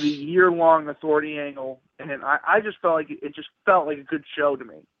for the year-long Authority angle, and I just felt like it just felt like a good show to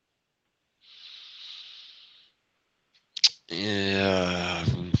me. Yeah.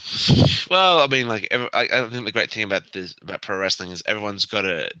 Well, I mean, like, I think the great thing about pro wrestling is everyone's got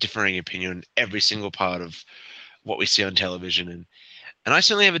a differing opinion on every single part of what we see on television, and I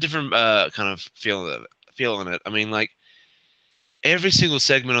certainly have a different kind of feel on it. I mean, like, every single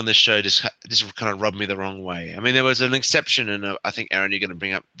segment on this show just kind of rubbed me the wrong way. I mean, there was an exception, and I think, Aaron, you're going to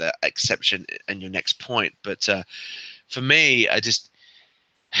bring up the exception in your next point. But for me,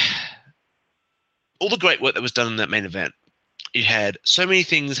 all the great work that was done in that main event, you had so many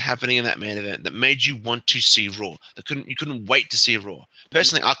things happening in that main event that made you want to see Raw. You couldn't wait to see Raw.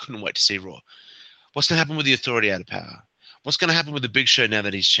 Personally, I couldn't wait to see Raw. What's going to happen with the Authority out of power? What's going to happen with the Big Show now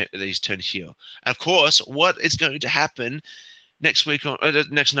that he's turned heel? And of course, what is going to happen next week on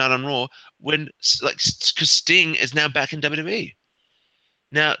next night on Raw because Sting is now back in WWE.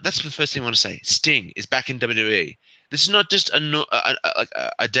 Now, that's the first thing I want to say. Sting is back in WWE. This is not just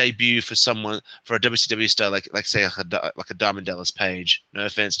a debut for someone, for a WCW star like say like a Diamond Dallas Page. No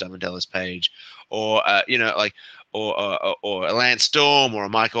offense, Diamond Dallas Page, or or a Lance Storm or a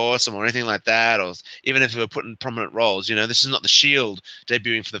Mike Awesome or anything like that, or even if they were put in prominent roles. This is not the Shield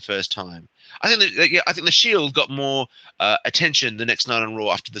debuting for the first time. I think the Shield got more attention the next night on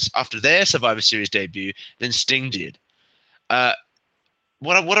Raw after their Survivor Series debut than Sting did.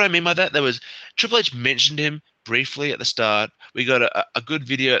 what do I mean by that? There was Triple H mentioned him briefly at the start. We got a good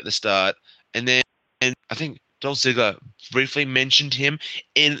video at the start, and then I think Dolph Ziggler briefly mentioned him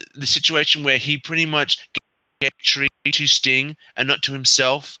in the situation where he pretty much gave victory to Sting and not to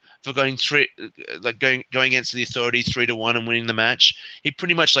himself for going against the Authority 3-1 and winning the match. He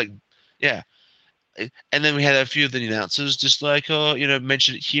pretty much yeah. And then we had a few of the announcers just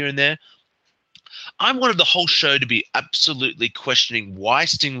mention it here and there. I wanted the whole show to be absolutely questioning why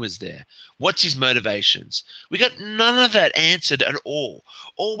Sting was there. What's his motivations? We got none of that answered at all.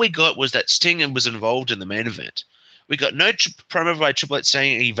 All we got was that Sting was involved in the main event. We got no promo by Triple H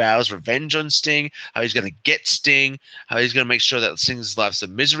saying he vows revenge on Sting, how he's going to get Sting, how he's going to make sure that Sting's life's a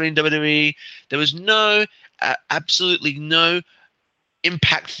misery in WWE. There was absolutely no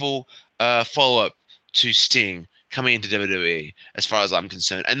impactful follow-up to Sting coming into WWE, as far as I'm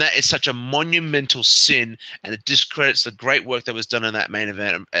concerned. And that is such a monumental sin, and it discredits the great work that was done in that main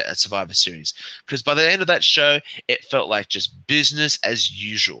event at Survivor Series. Because by the end of that show, it felt like just business as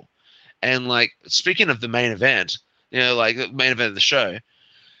usual. And, speaking of the main event, the main event of the show,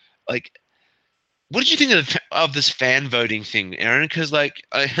 what did you think of this fan voting thing, Aaron? Because,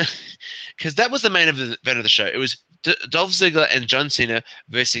 because that was the main event of the show. It was Dolph Ziggler and John Cena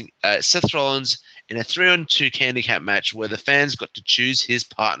versus Seth Rollins in a 3-on-2 handicap match where the fans got to choose his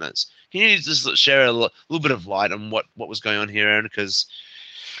partners. Can you just share a little bit of light on what was going on here, Aaron? Because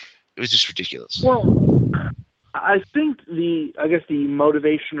it was just ridiculous. Well, I think the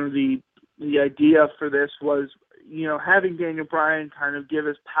motivation or the idea for this was, having Daniel Bryan kind of give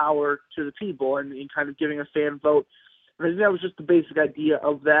his power to the people and kind of giving a fan vote. And I think that was just the basic idea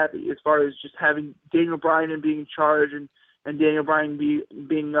of that, as far as just having Daniel Bryan and being in charge and Daniel Bryan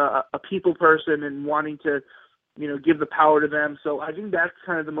being a people person and wanting to, give the power to them. So I think that's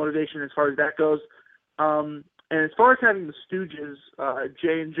kind of the motivation as far as that goes. And as far as having the Stooges,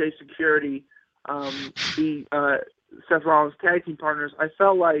 J&J Security, the Seth Rollins tag team partners, I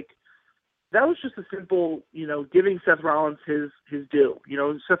felt like that was just a simple, giving Seth Rollins his due.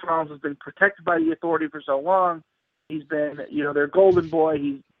 Seth Rollins has been protected by the Authority for so long. He's been, their golden boy.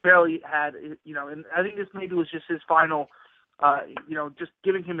 He barely had, and I think this maybe was just his final, just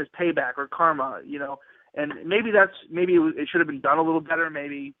giving him his payback or karma, and maybe it should have been done a little better.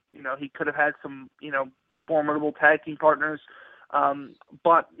 Maybe, he could have had some, formidable tag team partners.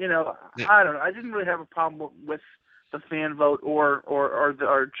 But, I don't know. I didn't really have a problem with the fan vote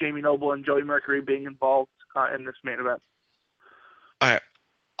or Jamie Noble and Joey Mercury being involved in this main event.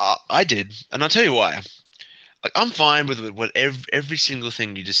 I did, and I'll tell you why. I'm fine with every single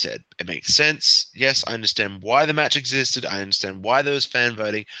thing you just said. It makes sense. Yes, I understand why the match existed. I understand why there was fan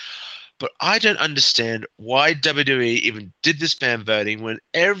voting. But I don't understand why WWE even did this fan voting when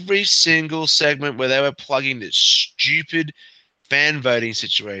every single segment where they were plugging this stupid fan voting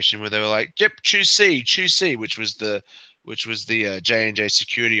situation where they were like, yep, choose C, which was the J&J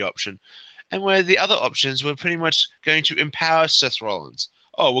security option, and where the other options were pretty much going to empower Seth Rollins.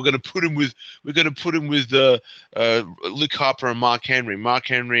 Oh, we're going to put him with Luke Harper and Mark Henry. Mark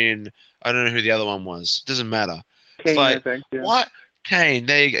Henry and I don't know who the other one was. Doesn't matter. Kane, I think, yeah. What? Kane.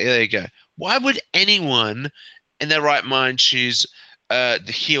 There you go. Why would anyone in their right mind choose the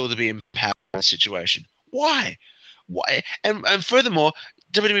heel to be empowered in that situation? Why? And furthermore,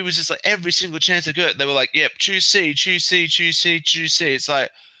 WWE was just every single chance they got, they were like, yep, choose C. It's like,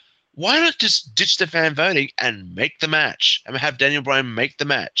 why not just ditch the fan voting and make the match and have Daniel Bryan make the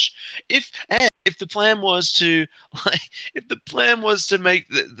match? If the plan was to make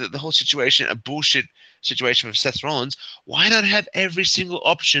the whole situation a bullshit situation with Seth Rollins, why not have every single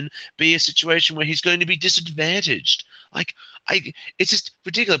option be a situation where he's going to be disadvantaged? It's just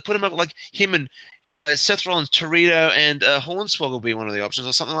ridiculous. Put him up him and Seth Rollins, Torito, and Hornswoggle will be one of the options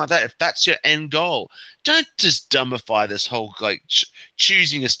or something like that. If that's your end goal, don't just dumbify this whole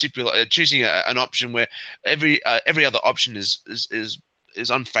choosing an option where every other option is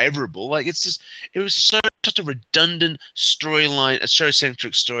unfavorable. It was such a redundant storyline, a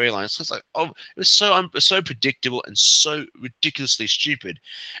show-centric storyline. So it was so predictable and so ridiculously stupid.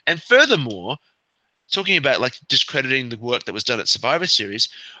 And furthermore, talking about discrediting the work that was done at Survivor Series,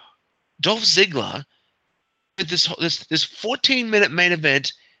 Dolph Ziggler with this 14-minute main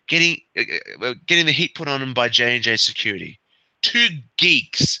event getting the heat put on him by J&J Security. Two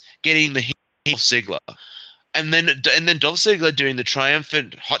geeks getting the heat of Ziggler. And then Dolph Ziggler doing the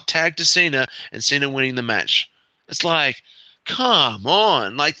triumphant hot tag to Cena and Cena winning the match. It's come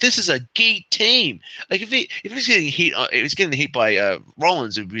on. This is a geek team. If he's getting the heat by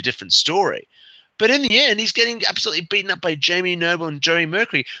Rollins, it would be a different story. But in the end, he's getting absolutely beaten up by Jamie Noble and Joey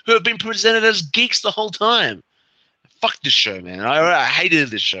Mercury, who have been presented as geeks the whole time. fuck this show, man. I hated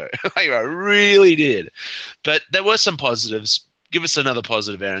this show. I really did. But there were some positives. Give us another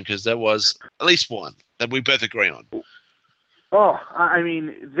positive, Aaron, because there was at least one that we both agree on. Oh, I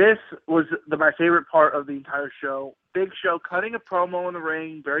mean, this was my favorite part of the entire show. Big Show cutting a promo in the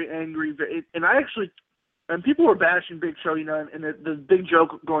ring, very angry, and people were bashing Big Show, and the big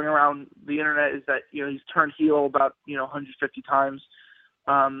joke going around the internet is that, he's turned heel about, 150 times.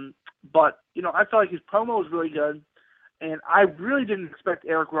 But, I felt like his promo was really good, and I really didn't expect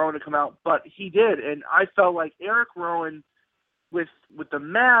Eric Rowan to come out, but he did, and I felt like Eric Rowan, with the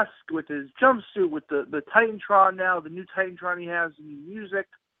mask, with his jumpsuit, with the Titantron now, the new Titantron he has, the new music,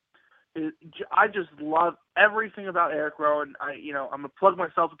 I just love everything about Eric Rowan. I'm going to plug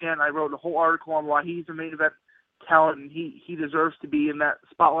myself again. I wrote a whole article on why he's a main event talent, and he deserves to be in that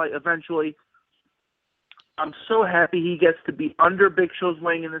spotlight eventually. I'm so happy he gets to be under Big Show's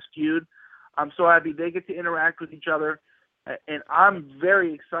wing in this feud. I'm so happy they get to interact with each other, and I'm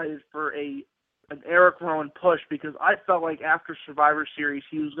very excited for an Eric Rowan push, because I felt like after Survivor Series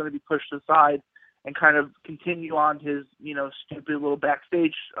he was going to be pushed aside and kind of continue on his, stupid little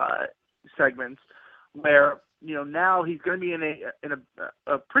backstage segments, where, now he's going to be in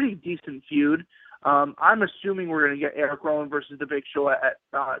a pretty decent feud. I'm assuming we're going to get Eric Rowan versus the Big Show at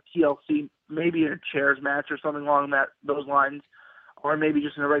TLC, maybe in a chairs match or something along those lines, or maybe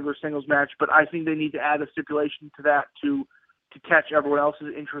just in a regular singles match. But I think they need to add a stipulation to that to catch everyone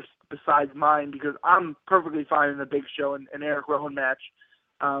else's interest besides mine, because I'm perfectly fine in the Big Show and Eric Rowan match.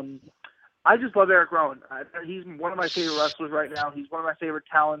 I just love Eric Rowan. He's one of my favorite wrestlers right now. He's one of my favorite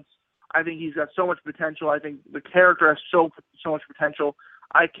talents. I think he's got so much potential. I think the character has so much potential.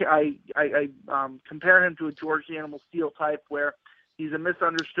 I compare him to a George the Animal Steel type, where he's a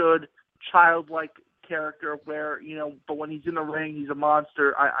misunderstood, childlike character where, but when he's in the ring, he's a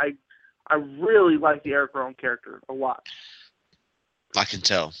monster. I really like the Eric Rowan character a lot. I can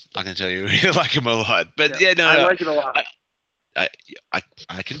tell you really like him a lot. But I like it a lot.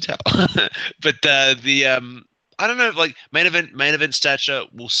 I can tell. But I don't know, like main event stature,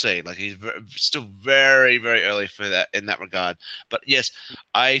 we'll see. Like he's still very, very early for that in that regard. But yes,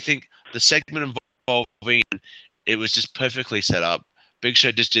 I think the segment involving it was just perfectly set up. Big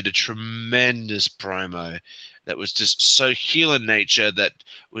Show just did a tremendous promo that was just so heel in nature, that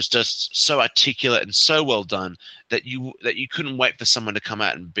was just so articulate and so well done that you couldn't wait for someone to come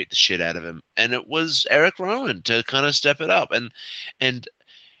out and beat the shit out of him. And it was Eric Rowan to kind of step it up. And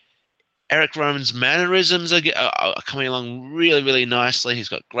Eric Rowan's mannerisms are coming along really, really nicely. He's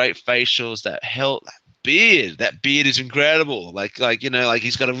got great facials. That beard is incredible. Like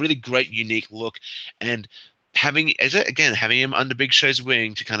he's got a really great, unique look. And having him under Big Show's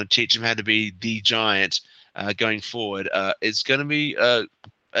wing to kind of teach him how to be the Giant going forward is going to be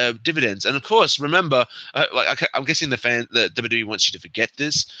dividends. And of course, remember, I'm guessing the WWE wants you to forget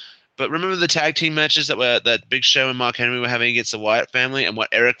this, but remember the tag team matches that Big Show and Mark Henry were having against the Wyatt family, and what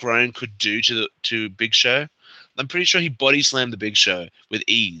Eric Rowan could do to Big Show. I'm pretty sure he body slammed the Big Show with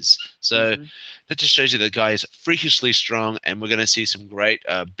ease. So that just shows you the guy is freakishly strong, and we're going to see some great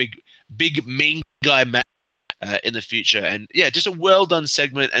big mean guy match in the future. And yeah, just a well done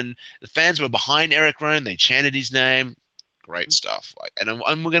segment, and the fans were behind Eric Rowan. They chanted his name. Great stuff. And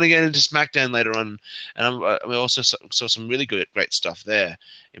we're going to get into SmackDown later on, and we also saw some really great stuff there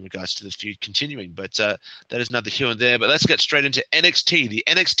in regards to the feud continuing. But that is neither here nor there. But let's get straight into NXT, the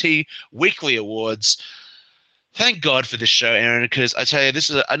NXT Weekly Awards. Thank God for this show, Aaron, because I tell you,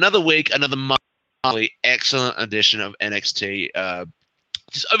 this is another week, another monthly excellent edition of NXT.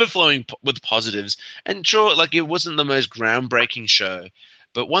 Just overflowing with positives. And sure, like it wasn't the most groundbreaking show,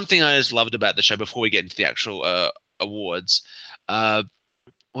 but one thing I just loved about the show before we get into the actual awards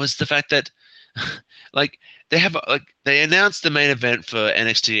was the fact that they announced the main event for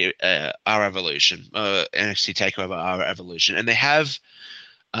NXT Our Evolution, NXT Takeover Our Evolution, and they have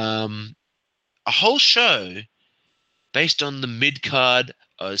a whole show based on the mid-card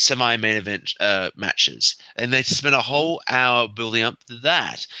semi-main event matches, and they spent a whole hour building up to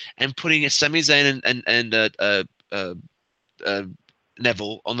that and putting a Sami Zayn and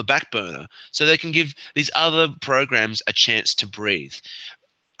Neville on the back burner so they can give these other programs a chance to breathe.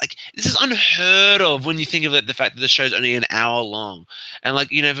 Like, this is unheard of when you think of it, the fact that the show's only an hour long. And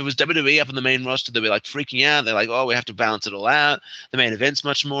if it was WWE up on the main roster, they'd be freaking out. They're like, oh, we have to balance it all out. The main event's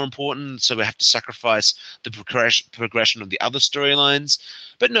much more important, so we have to sacrifice the progression of the other storylines.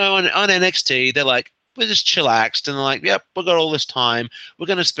 But no, on NXT, they're like, we're just chillaxed, and they're like, yep, we've got all this time. We're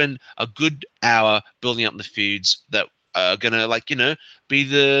going to spend a good hour building up the feuds that are going to, be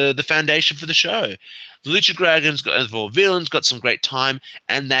the foundation for the show. The Lucha Dragons got the Villains got some great time,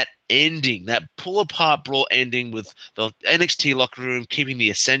 and that ending, that pull apart brawl ending with the NXT locker room keeping the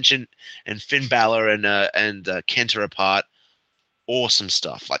Ascension and Finn Balor and Kenta apart. Awesome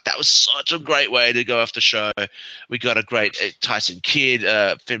stuff. Like, that was such a great way to go off the show. We got a great Tyson Kidd,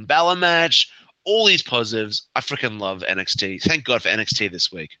 Finn Balor match. All these positives. I freaking love NXT. Thank God for NXT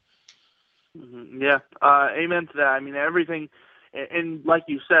this week. Mm-hmm. Yeah, amen to that. I mean, everything, and like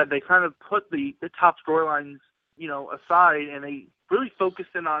you said, they kind of put the top storylines, aside, and they really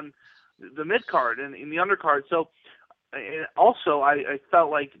focused in on the mid card and in the undercard. So, and also, I felt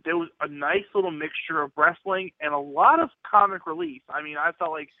like there was a nice little mixture of wrestling and a lot of comic relief. I mean, I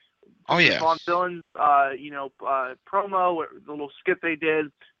felt like the Vaughn Villains, promo, the little skit they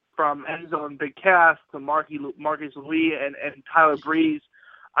did from Enzo and Big Cass to Marcus Louis and Tyler Breeze.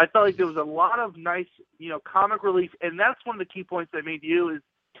 I felt like there was a lot of nice, comic relief, and that's one of the key points I made to you is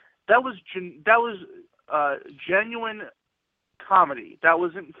that was genuine comedy. That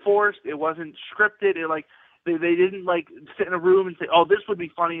wasn't forced. It wasn't scripted. They didn't sit in a room and say, "Oh, this would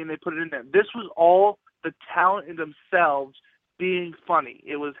be funny," and they put it in there. This was all the talent in themselves being funny.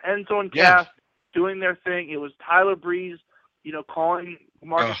 It was Enzo and Cass doing their thing. It was Tyler Breeze, calling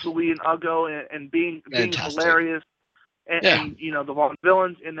Marcus Louis and Ugo and being hilarious. And the Vaughn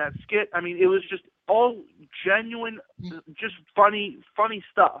Villains in that skit. I mean, it was just all genuine, just funny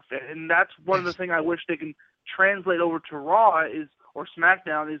stuff. And that's one of the things I wish they can translate over to Raw or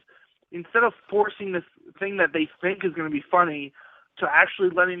SmackDown is instead of forcing this thing that they think is going to be funny to actually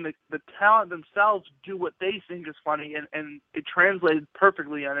letting the talent themselves do what they think is funny. And it translated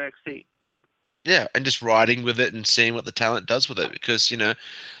perfectly on NXT. Yeah, and just riding with it and seeing what the talent does with it. Because,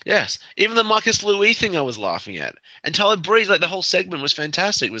 yes, even the Marcus Louis thing I was laughing at. And Tyler Breeze, the whole segment was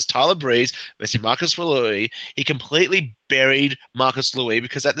fantastic. It was Tyler Breeze versus Marcus Louis. He completely buried Marcus Louis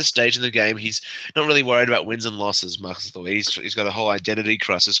because at this stage in the game, he's not really worried about wins and losses, Marcus Louis. He's got a whole identity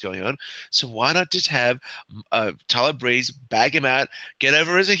crisis going on. So why not just have Tyler Breeze bag him out, get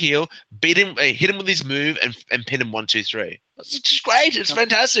over as a heel, beat him, hit him with his move, and pin him 1, 2, 3. It's just great. It's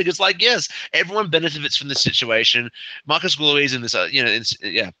fantastic. It's like, yes, everyone benefits from this situation. Marcus Louis in this,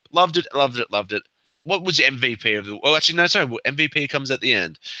 loved it. What was the MVP of the? Oh, actually, no, sorry. MVP comes at the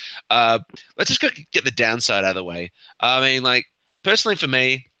end. Let's just get the downside out of the way. I mean, personally for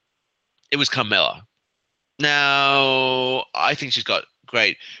me, it was Carmella. Now, I think she's got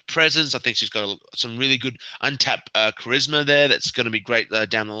great presence. I think she's got some really good untapped charisma there. That's going to be great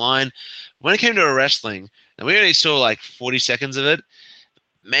down the line. When it came to her wrestling, and we only saw 40 seconds of it,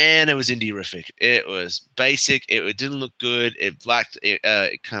 man, it was indie-rific. It was basic. It didn't look good. It lacked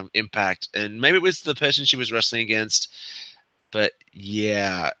kind of impact. And maybe it was the person she was wrestling against. But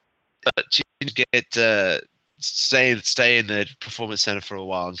yeah, she didn't get stay in the performance center for a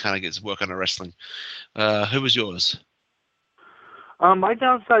while and kind of get to work on her wrestling. Who was yours? My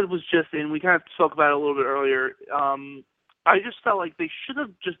downside was just, and we kind of spoke about it a little bit earlier, I just felt like they should have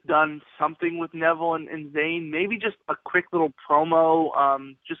just done something with Neville and Zayn, maybe just a quick little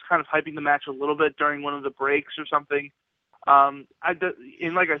promo, just kind of hyping the match a little bit during one of the breaks or something. And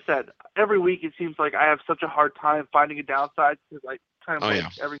like I said, every week it seems like I have such a hard time finding a downside because I kind of like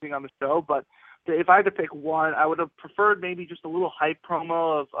everything on the show. But if I had to pick one, I would have preferred maybe just a little hype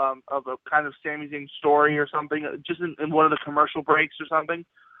promo of a kind of Sami Zayn story or something, just in one of the commercial breaks or something.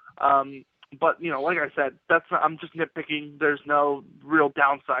 But, like I said, I'm just nitpicking. There's no real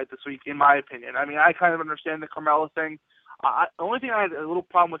downside this week, in my opinion. I mean, I kind of understand the Carmella thing. The only thing I had a little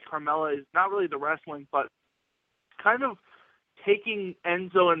problem with Carmella is not really the wrestling, but kind of taking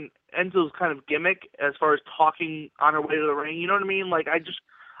Enzo's kind of gimmick as far as talking on her way to the ring. You know what I mean?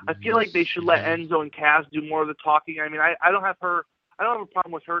 I feel like they should let Enzo and Cass do more of the talking. I mean, I don't have a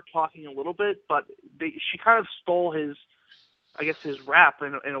problem with her talking a little bit, but she kind of stole his rap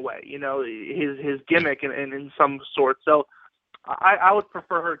in a way, his gimmick in some sort. So I would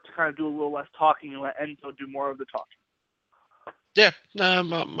prefer her to kind of do a little less talking and let Enzo do more of the talking. Yeah,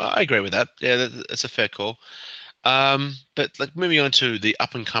 I agree with that. Yeah, that's a fair call. But moving on to the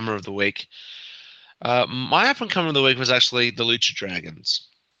up and comer of the week. My up and comer of the week was actually the Lucha Dragons.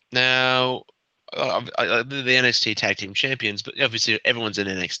 Now, they're the NXT Tag Team Champions, but obviously everyone's in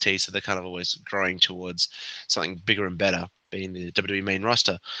NXT, so they're kind of always growing towards something bigger and better, being the WWE main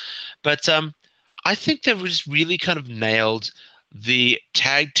roster. But I think they've just really kind of nailed the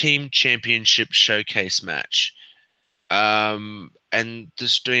Tag Team Championship Showcase match. And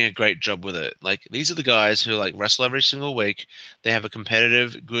just doing a great job with it. These are the guys who wrestle every single week. They have a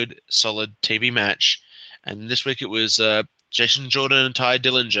competitive, good, solid TV match. And this week it was Jason Jordan and Ty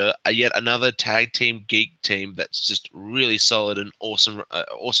Dillinger are yet another tag team geek team that's just really solid and awesome,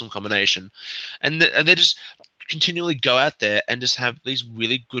 awesome combination, and they just continually go out there and just have these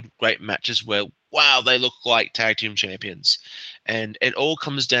really good, great matches where, wow, they look like tag team champions, and it all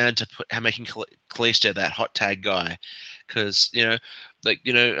comes down to making Kalisto that hot tag guy, because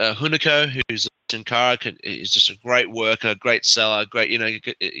Hunico, who's Sin Cara, is just a great worker, great seller, great,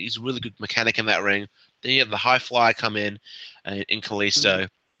 he's a really good mechanic in that ring. Then you have the high flyer come in Kalisto,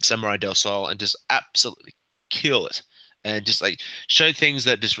 Samurai Del Sol, and just absolutely kill it. And just like show things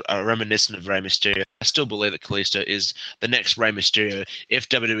that just are reminiscent of Rey Mysterio. I still believe that Kalisto is the next Rey Mysterio. If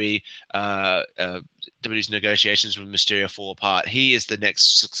WWE's negotiations with Mysterio fall apart, he is the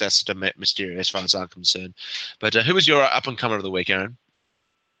next successor to Mysterio, as far as I'm concerned. But who was your up-and-comer of the week, Aaron?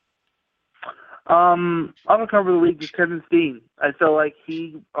 Up-and-comer of the week is Kevin Steen. I feel like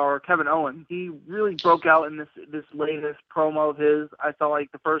Kevin Owens, he really broke out in this latest promo of his. I felt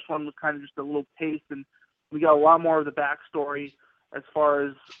like the first one was kind of just a little taste, and we got a lot more of the backstory as far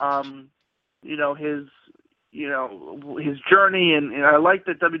as his journey, and I like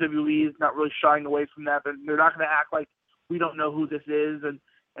that WWE is not really shying away from that. They're not going to act like we don't know who this is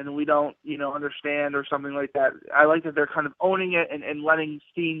and we don't understand or something like that. I like that they're kind of owning it and letting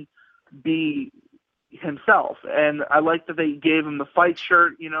Steen be himself, and I like that they gave him the fight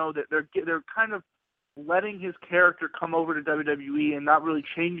shirt. That they're kind of letting his character come over to WWE and not really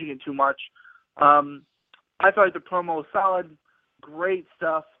changing it too much. I felt like the promo was solid, great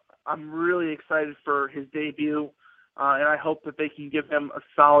stuff. I'm really excited for his debut, and I hope that they can give him a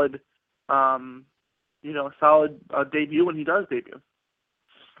solid, debut when he does debut.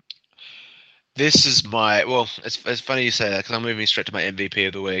 This is it's funny you say that, because I'm moving straight to my MVP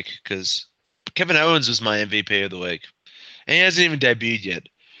of the week, because Kevin Owens was my MVP of the week, and he hasn't even debuted yet.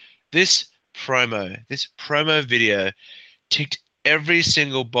 This promo video ticked every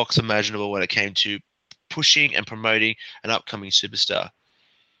single box imaginable when it came to pushing and promoting an upcoming superstar.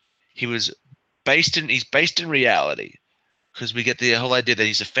 He's based in reality, because we get the whole idea that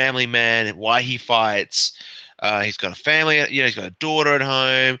he's a family man and why he fights. He's got a family, he's got a daughter at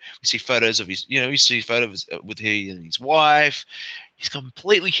home. We see photos of with he and his wife. He's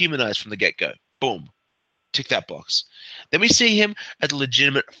completely humanized from the get-go. Boom. Tick that box. Then we see him as a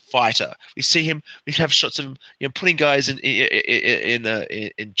legitimate fighter. We have shots of him, putting guys in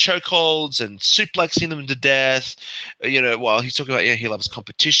chokeholds and suplexing them to death. While he's talking about he loves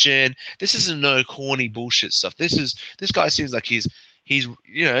competition. This isn't no corny bullshit stuff. This guy seems like he's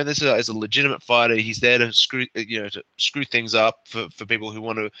this is a legitimate fighter. He's there to screw things up for people who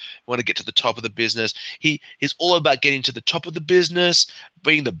want to get to the top of the business. He is all about getting to the top of the business,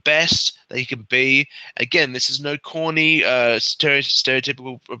 being the best that he can be. Again, this is no corny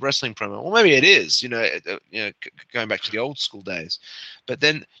stereotypical wrestling promo. Well, maybe it is, going back to the old school days. But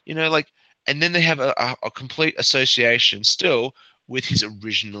then, and then they have a complete association still with his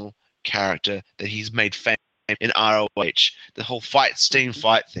original character that he's made famous in ROH, the whole Steen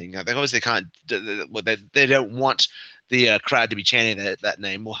fight thing. They obviously can't. They don't want the crowd to be chanting that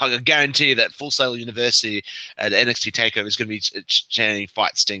name. Well, I guarantee that Full Sail University at NXT Takeover is going to be chanting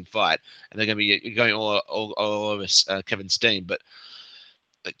Steen fight, and they're going to be going all over Kevin Steen. But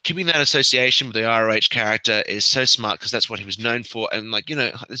keeping that association with the ROH character is so smart, because that's what he was known for. And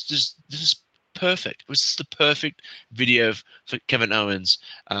this is perfect. It was just the perfect video for Kevin Owens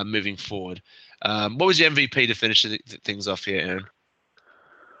moving forward. What was your MVP to finish things off here, Aaron?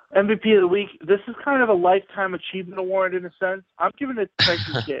 MVP of the week. This is kind of a lifetime achievement award in a sense. I'm giving it to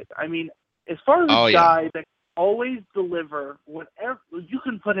Tyson Kidd. I mean, as far as a guy that can always deliver whatever, you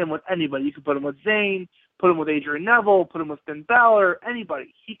can put him with anybody. You can put him with Zayn, put him with Adrian Neville, put him with Finn Balor,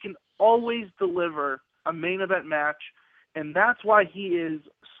 anybody. He can always deliver a main event match, and that's why he is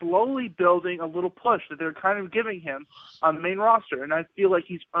slowly building a little push that they're kind of giving him on the main roster, and I feel like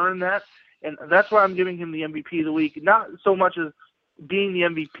he's earned that. And that's why I'm giving him the MVP of the week, not so much as being the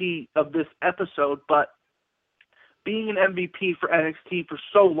MVP of this episode, but being an MVP for NXT for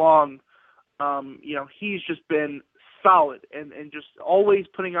so long. He's just been solid and just always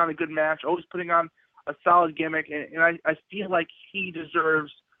putting on a good match, always putting on a solid gimmick. And I feel like he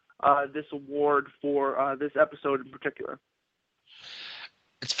deserves this award for this episode in particular.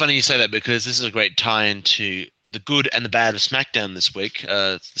 It's funny you say that, because this is a great tie-in to the good and the bad of SmackDown this week,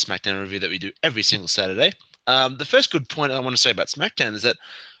 the SmackDown review that we do every single Saturday. The first good point I want to say about SmackDown is that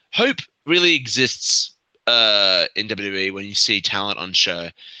hope really exists in WWE when you see talent on show.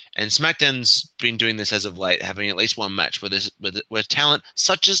 And SmackDown's been doing this as of late, having at least one match where talent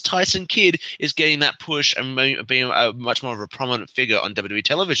such as Tyson Kidd is getting that push and being a much more of a prominent figure on WWE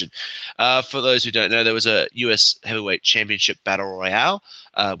television. For those who don't know, there was a US Heavyweight Championship Battle Royale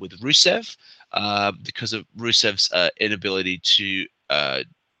with Rusev because of Rusev's inability to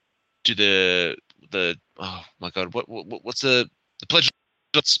do the oh my god, what's the pledge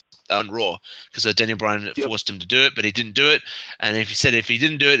on Raw, because Daniel Bryan forced him to do it, but he didn't do it. And if he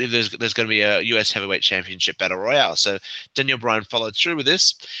didn't do it, there's going to be a US Heavyweight Championship Battle Royale. So Daniel Bryan followed through with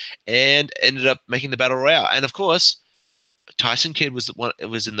this and ended up making the Battle Royale. And of course, Tyson Kidd was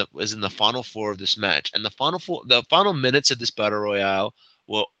in the final four of this match. And the final minutes of this Battle Royale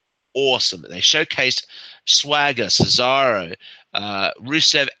were awesome. They showcased Swagger, Cesaro,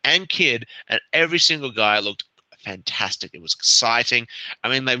 Rusev, and Kidd, and every single guy looked fantastic. It was exciting. I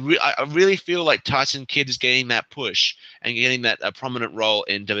mean, I really feel like Tyson Kidd is getting that push and getting that prominent role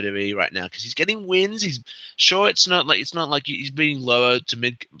in WWE right now because he's getting wins. He's sure it's not like he's beating lower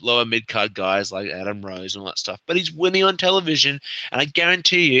mid card guys like Adam Rose and all that stuff, but he's winning on television. And I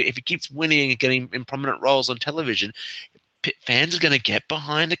guarantee you, if he keeps winning and getting in prominent roles on television, fans are going to get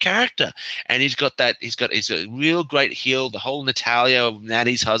behind the character. And he's a real great heel. The whole Natalya,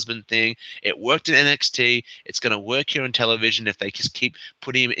 Natty's husband thing, it worked in NXT. It's going to work here on television if they just keep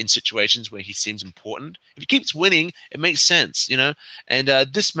putting him in situations where he seems important. If he keeps winning, it makes sense, you know. And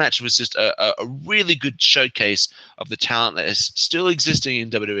this match was just a really good showcase of the talent that is still existing in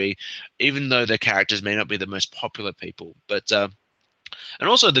WWE, even though their characters may not be the most popular people. But and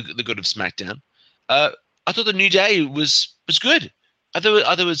also the good of SmackDown. I thought the New Day was good. I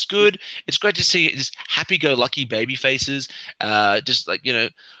thought it was good. It's great to see just happy-go-lucky baby faces. Just like, you know,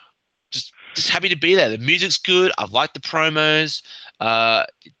 just happy to be there. The music's good. I like the promos. Yeah,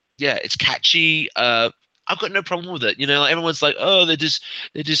 it's catchy. I've got no problem with it. You know, like everyone's like, oh, they're just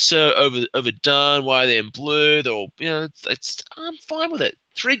so overdone. Why are they in blue? They're all, you know, I'm fine with it.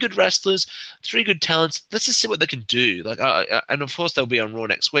 3 good wrestlers, 3 good talents. Let's just see what they can do. Like, and of course they'll be on Raw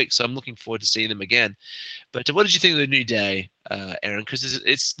next week, so I'm looking forward to seeing them again. But what did you think of the New Day, Aaron? Because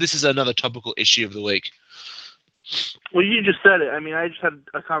this is another topical issue of the week. Well, you just said it. I mean, I just had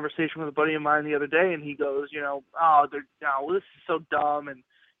a conversation with a buddy of mine the other day, and he goes, you know, this is so dumb, and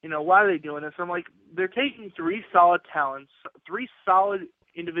you know, why are they doing this? I'm like, they're taking 3 solid talents, 3 solid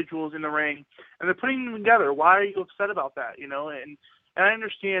individuals in the ring, and they're putting them together. Why are you upset about that? You know, and I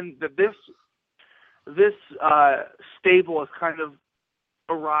understand that this stable has kind of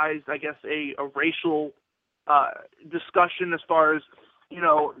arised, I guess, a racial discussion as far as, you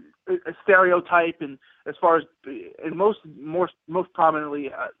know, a stereotype, and as far as, and most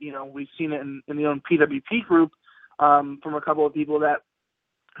prominently, you know, we've seen it in the own PWP group from a couple of people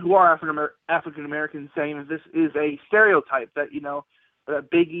who are African Americans saying that this is a stereotype, that, you know,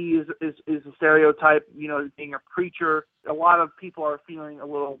 that Big E is a stereotype, you know, being a preacher. A lot of people are feeling a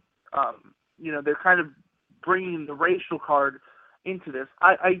little, you know, they're kind of bringing the racial card into this.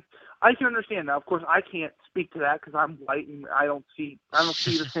 I can understand now. Of course, I can't speak to that because I'm white and I don't see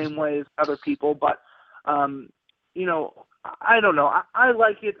the same way as other people. But, you know, I don't know. I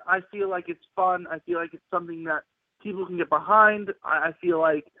like it. I feel like it's fun. I feel like it's something that people can get behind. I feel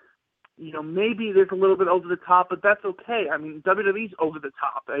like, you know, maybe there's a little bit over the top, but that's okay. I mean, WWE's over the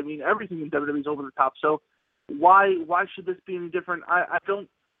top. I mean, everything in WWE's over the top. So why should this be any different? I don't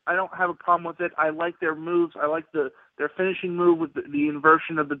have a problem with it. I like their moves. I like their finishing move with the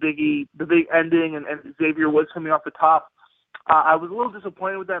inversion of the big ending, and Xavier Woods coming off the top. I was a little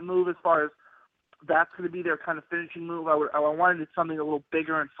disappointed with that move as far as that's going to be their kind of finishing move. I wanted something a little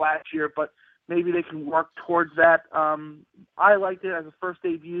bigger and flashier, but maybe they can work towards that. I liked it as a first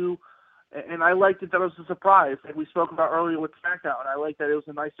debut, and I liked it that it was a surprise, like we spoke about earlier with SmackDown. I liked that it was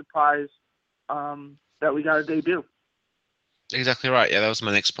a nice surprise that we got a debut. Exactly right. Yeah, that was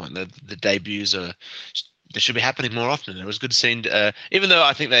my next point. The debuts they should be happening more often. It was good to see, even though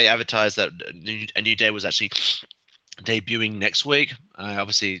I think they advertised that a New Day was actually debuting next week.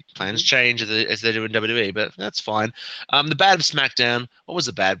 Obviously, plans change as they do in WWE, but that's fine. The bad of SmackDown. What was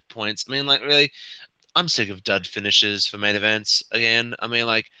the bad points? I mean, like, really, I'm sick of dud finishes for main events again. I mean,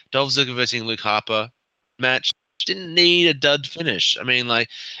 like, Dolph Ziggler versus Luke Harper match didn't need a dud finish. I mean, like,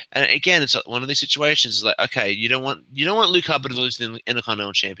 and again, it's one of these situations. Like, okay, you don't want Luke Harper to lose the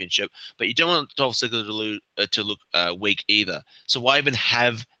Intercontinental Championship, but you don't want Dolph Ziggler to look weak either. So why even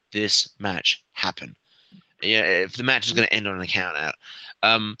have this match happen? Yeah, if the match is going to end on a count out,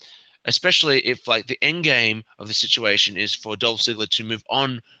 especially if, like, the end game of the situation is for Dolph Ziggler to move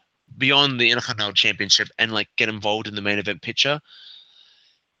on beyond the Intercontinental Championship and, like, get involved in the main event picture.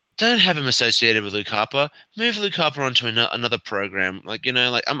 don't have him associated with Luke Harper. Move Luke Harper onto another program. Like,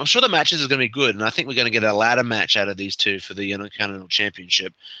 I'm sure the matches are going to be good, and I think we're going to get a ladder match out of these two for the Intercontinental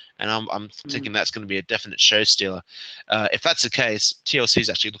Championship. And I'm thinking that's going to be a definite show stealer. If that's the case, TLC is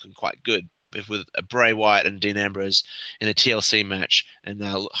actually looking quite good with Bray Wyatt and Dean Ambrose in a TLC match, and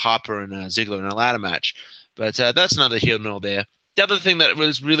Harper and Ziggler in a ladder match. But that's another heel nor there. The other thing that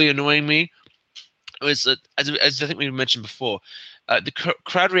was really annoying me was that, as I think we mentioned before, the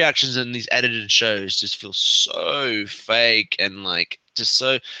crowd reactions in these edited shows just feel so fake and like just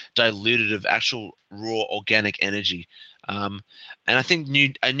so diluted of actual raw organic energy. And I think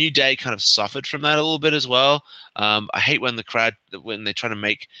a New Day kind of suffered from that a little bit as well. I hate when they try to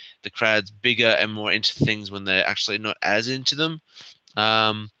make the crowds bigger and more into things when they're actually not as into them.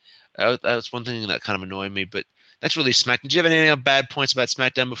 That's one thing that kind of annoyed me, but that's really SmackDown. Do you have any other bad points about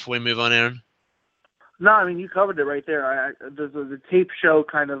SmackDown before we move on, Aaron? No, I mean, you covered it right there. The tape show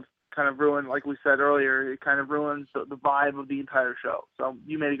kind of ruined, like we said earlier, it kind of ruins the vibe of the entire show. So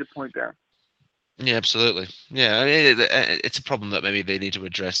you made a good point there. Yeah, absolutely. Yeah, I mean, it's a problem that maybe they need to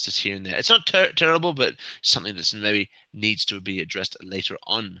address just here and there. It's not terrible, but something that maybe needs to be addressed later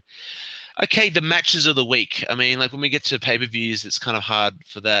on. Okay, the matches of the week. I mean, like when we get to pay-per-views, it's kind of hard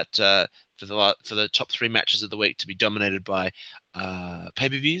for that for the top 3 matches of the week to be dominated by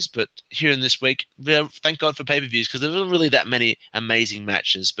pay-per-views. But here in this week, thank God for pay-per-views because there weren't really that many amazing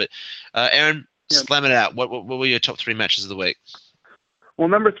matches. But Aaron, slam it out. What were your top 3 matches of the week? Well,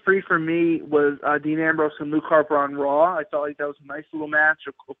 number 3 for me was Dean Ambrose and Luke Harper on Raw. I felt like that was a nice little match.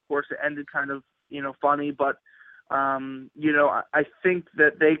 Of course, it ended kind of funny, but I think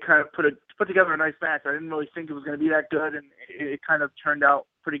that they kind of put together a nice match. I didn't really think it was going to be that good, and it kind of turned out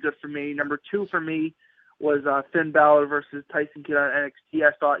pretty good for me. Number 2 for me was Finn Balor versus Tyson Kidd on NXT.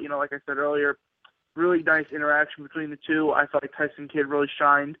 I thought, like I said earlier, really nice interaction between the two. I thought Tyson Kidd really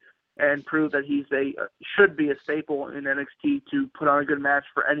shined and proved that he's should be a staple in NXT to put on a good match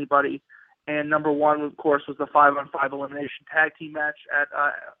for anybody. And number 1, of course, was the 5-on-5 elimination tag team match at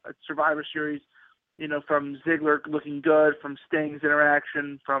Survivor Series. From Ziggler looking good, from Sting's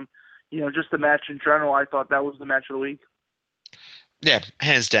interaction, from just the match in general. I thought that was the match of the week. Yeah,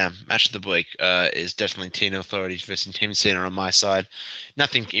 hands down, match of the week is definitely Teen Authority versus Team Cena on my side.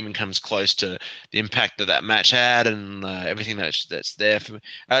 Nothing even comes close to the impact that match had, and everything that's there for me.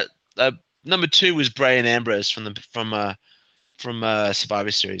 Number 2 was Bray and Ambrose from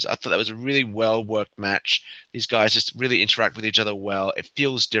Survivor Series. I thought that was a really well worked match. These guys just really interact with each other well. It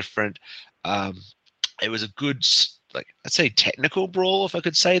feels different. It was a good, I'd say, technical brawl, if I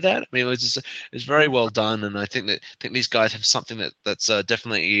could say that. I mean, it was very well done, and I think these guys have something that's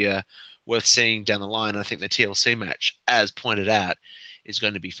definitely worth seeing down the line. I think the TLC match, as pointed out, is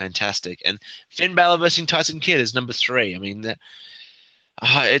going to be fantastic. And Finn Balor versus Tyson Kidd is number 3. I mean,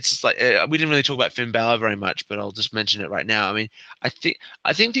 it's like we didn't really talk about Finn Balor very much, but I'll just mention it right now. I mean, I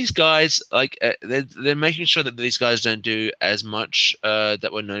think these guys they're making sure that these guys don't do as much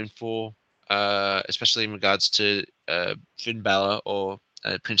that we're known for. Especially in regards to Finn Balor or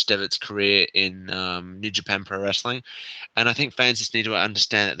Prince Devitt's career in New Japan Pro Wrestling, and I think fans just need to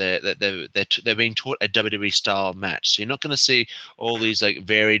understand that they're being taught a WWE style match. So you're not going to see all these like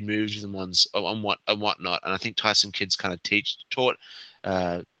varied moves and ones and whatnot. And I think Tyson Kidd's kind of taught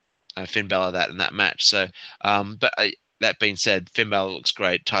Finn Balor that in that match. So, that being said, Finn Balor looks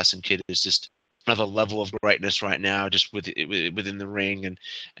great. Tyson Kidd is just another level of greatness right now, just within the ring,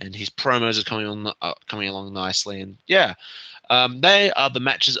 and his promos are coming along nicely, and they are the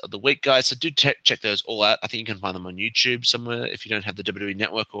matches of the week, guys. So do check those all out. I think you can find them on YouTube somewhere if you don't have the WWE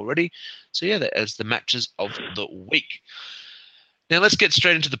Network already. So that is the matches of the week. Now let's get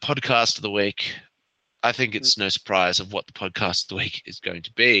straight into the podcast of the week. I think it's no surprise of what the podcast of the week is going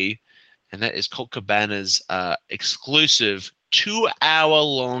to be, and that is Colt Cabana's exclusive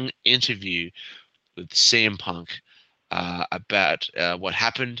 2-hour-long interview with CM Punk about what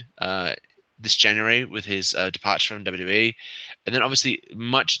happened this January with his departure from WWE, and then obviously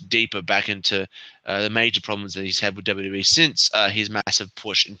much deeper back into the major problems that he's had with WWE since his massive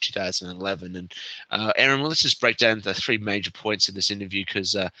push in 2011. And Aaron, let's just break down the 3 major points in this interview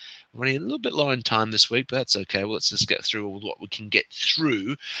because we're running a little bit low on time this week, but that's okay. Well, let's just get through what we can get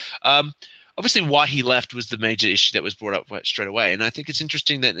through. Obviously, why he left was the major issue that was brought up straight away. And I think it's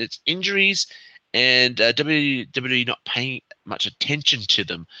interesting that it's injuries and WWE not paying much attention to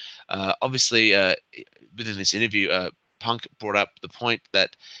them. Obviously, within this interview, Punk brought up the point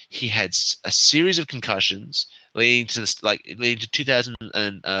that he had a series of concussions leading to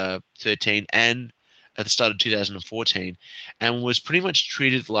 2013 and at the start of 2014, and was pretty much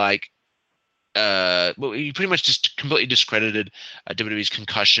treated like he pretty much just completely discredited WWE's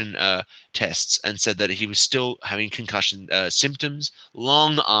concussion tests and said that he was still having concussion symptoms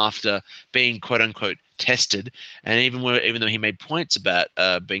long after being quote unquote tested, and even though he made points about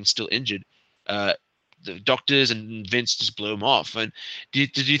being still injured, the doctors and Vince just blew him off. And do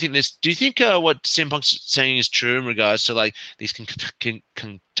you think this? Do you think what CM Punk's saying is true in regards to like these concussion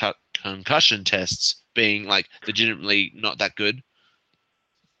tests being like legitimately not that good?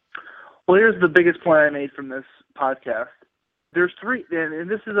 Well, here's the biggest point I made from this podcast. There's three, and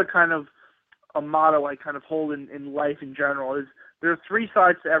this is a kind of a motto I kind of hold in life in general, is there are three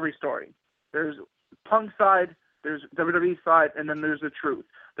sides to every story. There's Punk's side, there's WWE side, and then there's the truth.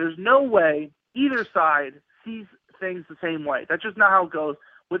 There's no way either side sees things the same way. That's just not how it goes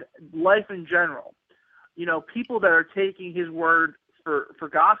with life in general. You know, people that are taking his word for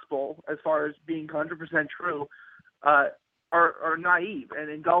gospel as far as being 100% true are naive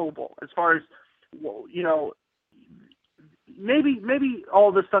and gullible as far as, you know, maybe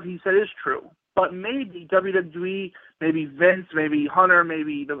all the stuff he said is true, but maybe WWE, maybe Vince, maybe Hunter,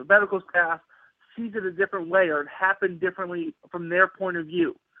 maybe the medical staff sees it a different way, or it happened differently from their point of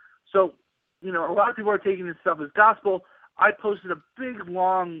view. So, you know, a lot of people are taking this stuff as gospel. I posted a big,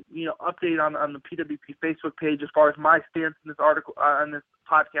 long, you know, update on the PWP Facebook page as far as my stance in this article, on this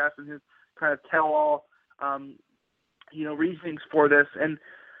podcast, and his kind of tell-all, you know, reasonings for this. And,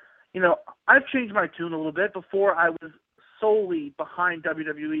 you know, I've changed my tune a little bit. Before, I was solely behind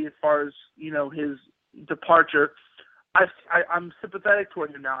WWE as far as, you know, his departure. I'm sympathetic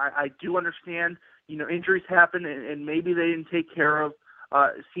toward him now. I do understand, you know, injuries happen, and maybe they didn't take care of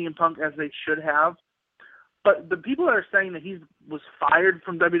CM Punk as they should have. But the people that are saying that he was fired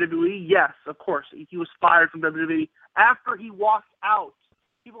from WWE, yes, of course, he was fired from WWE after he walked out.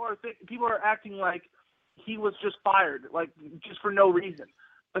 People are acting like he was just fired, like just for no reason.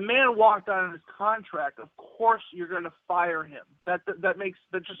 The man walked out on his contract. Of course, you're going to fire him. That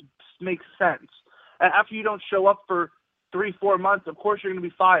just makes sense. After you don't show up for 3-4 months, of course you're going to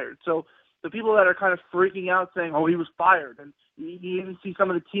be fired. So the people that are kind of freaking out saying, "Oh, he was fired," and you even see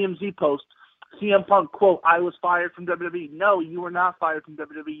some of the TMZ posts, CM Punk, quote, "I was fired from WWE." No, you were not fired from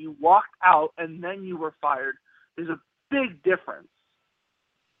WWE. You walked out and then you were fired. There's a big difference.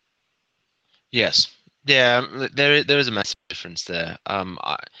 Yes. Yeah, there is a massive difference there.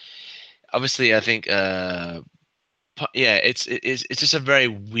 Obviously, I think, it's just a very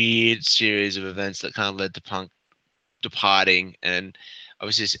weird series of events that kind of led to Punk departing, and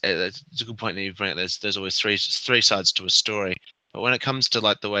obviously it's a good point that you bring up. There's always three sides to a story, but when it comes to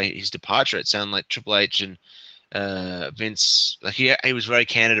like the way his departure, it sounded like Triple H and Vince, like he was very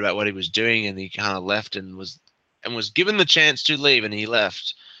candid about what he was doing, and he kind of left and was given the chance to leave, and he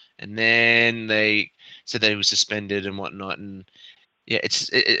left. And then they said that he was suspended and whatnot. And yeah,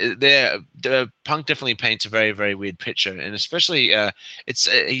 Punk definitely paints a very, very weird picture. And especially,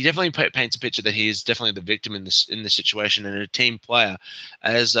 he definitely paints a picture that he is definitely the victim in this situation and a team player,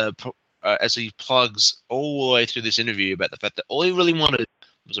 as he plugs all the way through this interview about the fact that all he really wanted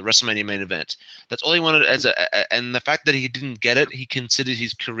was a WrestleMania main event. That's all he wanted, and the fact that he didn't get it, he considered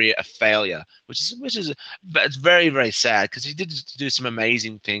his career a failure, which is it's very, very sad, because he did do some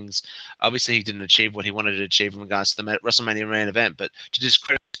amazing things. Obviously, he didn't achieve what he wanted to achieve in regards to the WrestleMania main event, but to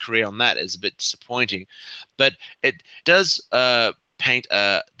discredit his career on that is a bit disappointing. But it does paint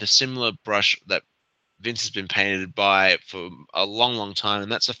the similar brush that Vince has been painted by for a long, long time,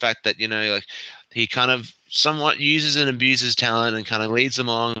 and that's the fact that, you know, like, he kind of somewhat uses and abuses talent and kind of leads them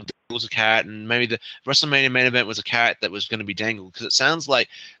along, dangles a carrot, and maybe the WrestleMania main event was a carrot that was going to be dangled, because it sounds like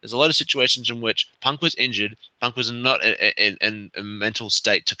there's a lot of situations in which Punk was injured, Punk was not in a mental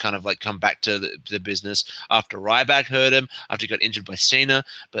state to kind of like come back to the business after Ryback hurt him, after he got injured by Cena,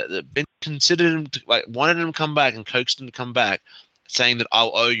 but Vince considered him to, like, wanted him to come back and coaxed him to come back, saying that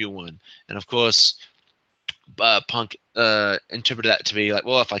I'll owe you one. And of course, Punk interpreted that to be like,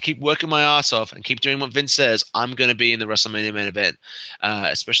 well, if I keep working my ass off and keep doing what Vince says, I'm going to be in the WrestleMania main event,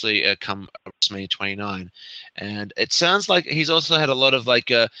 especially come WrestleMania 29. And it sounds like he's also had a lot of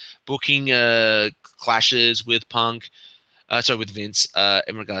like booking clashes with Punk. With Vince,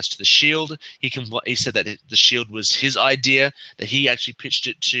 in regards to the Shield. He said that the Shield was his idea, that he actually pitched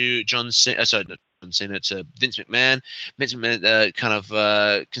it to to Vince McMahon. Vince McMahon kind of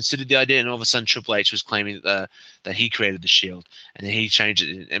considered the idea, and all of a sudden Triple H was claiming that he created the Shield, and then he changed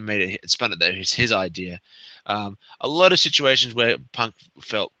it and made it, spun it that it was his idea. A lot of situations where Punk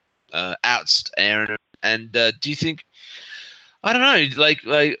felt outsed Aaron, and do you think, I don't know, like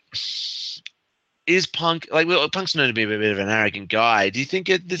is Punk, like, well, Punk's known to be a bit of an arrogant guy. Do you think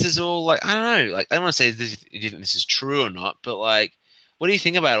this is all, like, I don't know, like, I don't want to say this, do you think this is true or not, but like, What do you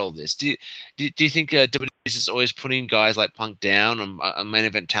think about all this? Do you think WWE is just always putting guys like Punk down, and main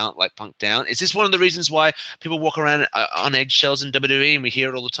event talent like Punk down? Is this one of the reasons why people walk around on eggshells in WWE, and we hear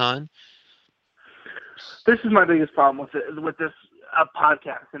it all the time? This is my biggest problem with this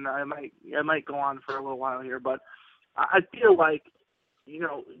podcast, and I might go on for a little while here, but I feel like, you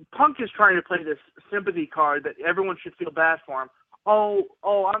know, Punk is trying to play this sympathy card that everyone should feel bad for him. Oh,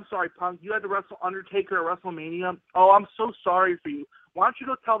 I'm sorry, Punk. You had to wrestle Undertaker at WrestleMania. Oh, I'm so sorry for you. Why don't you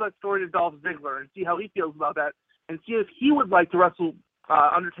go tell that story to Dolph Ziggler and see how he feels about that, and see if he would like to wrestle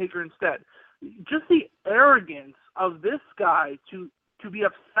Undertaker instead. Just the arrogance of this guy to be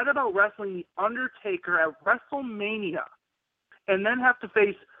upset about wrestling the Undertaker at WrestleMania and then have to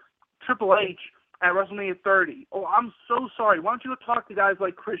face Triple H at WrestleMania 30. Oh, I'm so sorry. Why don't you go talk to guys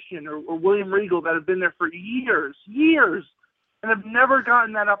like Christian or William Regal that have been there for years, and have never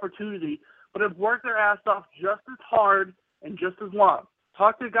gotten that opportunity, but have worked their ass off just as hard and just as long.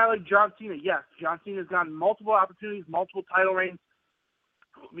 Talk to a guy like John Cena. Yes, John Cena's gotten multiple opportunities, multiple title reigns,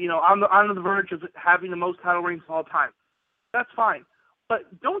 you know, on the verge of having the most title reigns of all time. That's fine.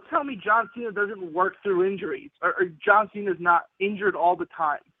 But don't tell me John Cena doesn't work through injuries or John Cena's not injured all the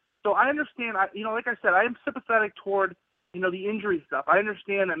time. So I understand, like I said, I am sympathetic toward, you know, the injury stuff. I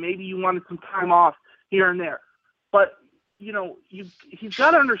understand that maybe you wanted some time off here and there. But, you know, he's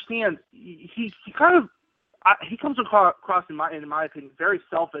got to understand, he comes across, in my opinion, very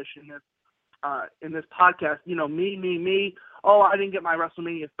selfish in this podcast. You know, me. Oh, I didn't get my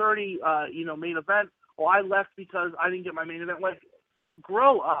WrestleMania 30, main event. Oh, I left because I didn't get my main event. Like,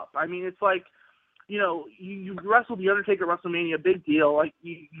 grow up. I mean, it's like, you know, you wrestled The Undertaker at WrestleMania, big deal. Like,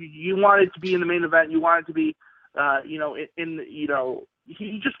 you wanted to be in the main event. You wanted to be,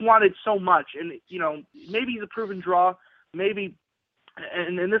 he just wanted so much. And, you know, maybe he's a proven draw. Maybe,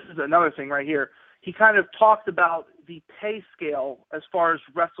 and this is another thing right here. He kind of talked about the pay scale as far as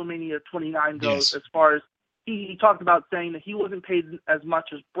WrestleMania 29 goes, Yes. as far as he talked about saying that he wasn't paid as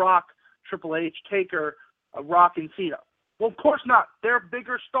much as Brock, Triple H, Taker, Rock, and Cena. Well, of course not. They're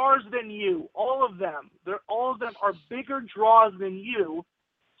bigger stars than you. All of them. All of them are bigger draws than you.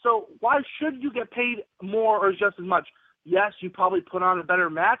 So why should you get paid more or just as much? Yes, you probably put on a better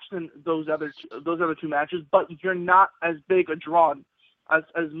match than those other two matches, but you're not as big a draw.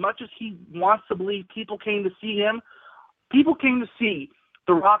 As much as he wants to believe people came to see him, people came to see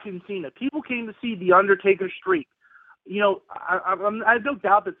The Rock and Cena. People came to see The Undertaker streak. You know, I have no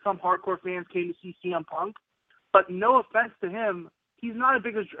doubt that some hardcore fans came to see CM Punk, but no offense to him, he's not as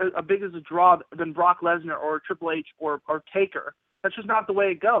big as a draw than Brock Lesnar or Triple H or Taker. That's just not the way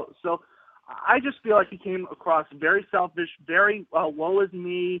it goes. So I just feel like he came across very selfish, very woe is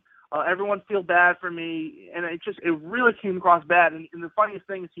me. Everyone feel bad for me, and it really came across bad. And the funniest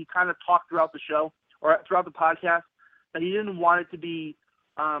thing is he kind of talked throughout the show or throughout the podcast that he didn't want it to be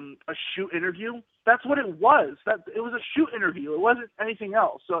a shoot interview. That's what it was. It was a shoot interview. It wasn't anything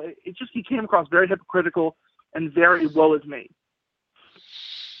else. So he came across very hypocritical and very woe is me.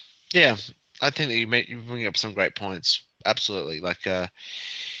 Yeah, I think that you bring up some great points. Absolutely. Like, I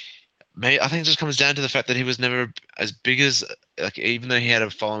think it just comes down to the fact that he was never as big as, like, even though he had a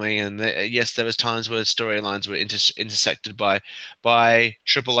following, and yes, there was times where storylines were intersected by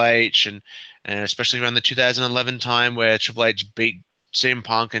Triple H, and especially around the 2011 time where Triple H beat CM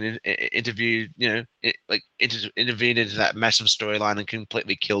Punk and intervened into that massive storyline and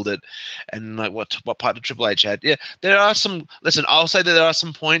completely killed it. And like what part of Triple H had? Yeah, there are some. Listen, I'll say that there are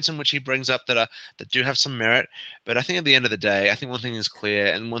some points in which he brings up that do have some merit. But I think at the end of the day, I think one thing is clear,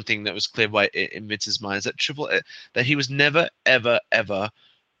 and one thing that was clear in Vince's mind is that he was never ever a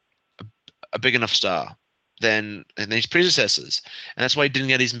big enough star than his predecessors, and that's why he didn't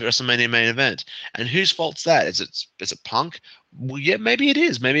get his WrestleMania main event. And whose fault's that? Is it Punk? Well, yeah, maybe it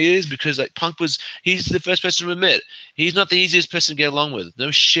is. Maybe it is because like he's the first person to admit he's not the easiest person to get along with.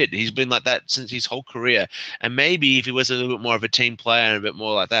 No shit, he's been like that since his whole career. And maybe if he was a little bit more of a team player and a bit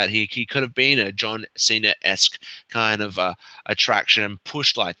more like that, he could have been a John Cena-esque kind of attraction and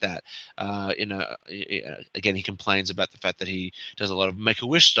pushed like that. Again, he complains about the fact that he does a lot of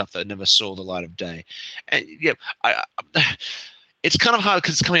Make-A-Wish stuff that never saw the light of day. And yeah, it's kind of hard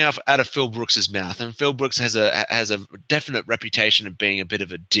because it's coming out of Phil Brooks's mouth, and Phil Brooks has a definite reputation of being a bit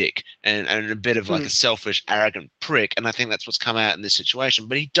of a dick and a bit of like a selfish, arrogant prick, and I think that's what's come out in this situation.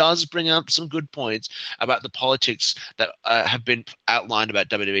 But he does bring up some good points about the politics that have been outlined about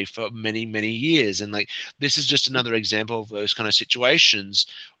WWE for many, many years, and like this is just another example of those kind of situations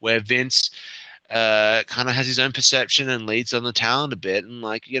where Vince kind of has his own perception and leads on the talent a bit. And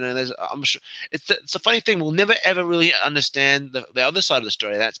like, I'm sure it's a funny thing. We'll never ever really understand the other side of the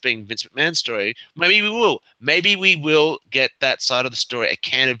story. That's being Vince McMahon's story. Maybe we will. Maybe we will get that side of the story, a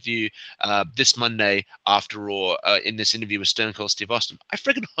candid view, this Monday after Raw, in this interview with Stone Cold Steve Austin. I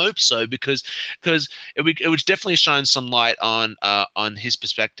freaking hope so, because it would definitely shine some light on his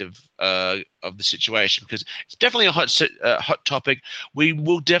perspective of the situation, because it's definitely a hot topic. We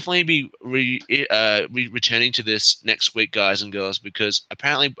will definitely be returning to this next week, guys and girls, because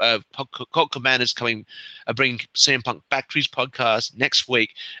apparently Colt Cabana is bringing CM Punk back to his podcast next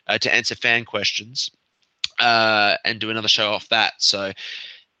week to answer fan questions and do another show off that. So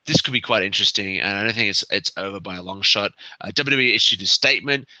this could be quite interesting, and I don't think it's over by a long shot. WWE issued a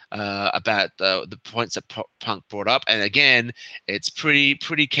statement about the points that Punk brought up, and again, it's pretty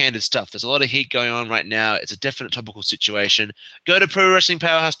candid stuff. There's a lot of heat going on right now. It's a definite topical situation. Go to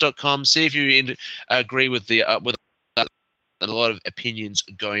ProWrestlingPowerhouse.com, see if you agree with with a lot of opinions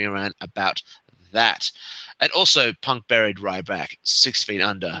going around about that. And also, Punk buried Ryback 6 feet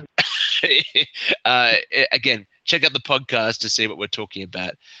under. Again, check out the podcast to see what we're talking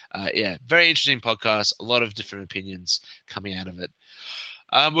about. Very interesting podcast. A lot of different opinions coming out of it.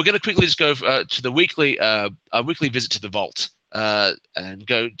 We're going to quickly just go to the weekly visit to the vault and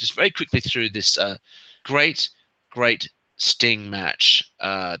go just very quickly through this great Sting match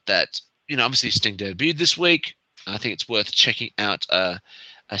that, obviously Sting debuted this week. I think it's worth checking out a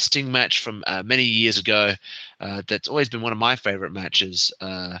Sting match from many years ago that's always been one of my favorite matches.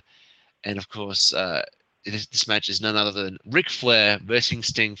 And of course, this match is none other than Ric Flair versus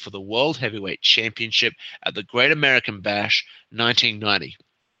Sting for the World Heavyweight Championship at the Great American Bash 1990.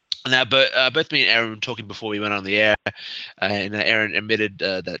 Now, both me and Aaron were talking before we went on the air, and Aaron admitted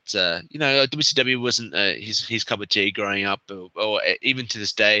that WCW wasn't his cup of tea growing up, or even to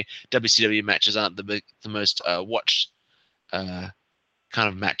this day, WCW matches aren't the most watched kind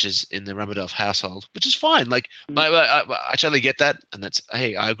of matches in the Ramadanov household, which is fine. Like, I totally get that, and that's,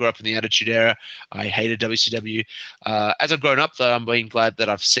 hey, I grew up in the Attitude Era. I hated WCW. As I've grown up, though, I'm being glad that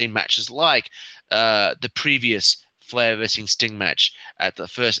I've seen matches like the previous Flair versus Sting match at the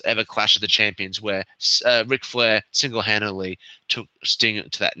first ever Clash of the Champions, where Ric Flair single-handedly took Sting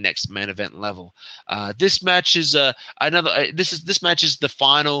to that next main event level. This match is this match is the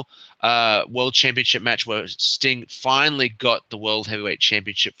final World Championship match where Sting finally got the World Heavyweight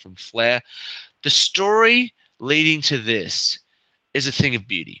Championship from Flair. The story leading to this is a thing of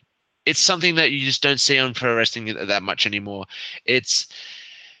beauty. It's something that you just don't see on pro wrestling that much anymore.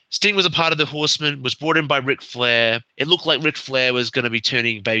 Sting was a part of the Horsemen, was brought in by Ric Flair. It looked like Ric Flair was going to be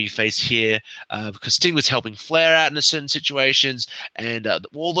turning babyface here because Sting was helping Flair out in certain situations. And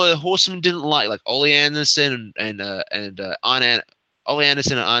although the Horsemen didn't like Ole Anderson and Arn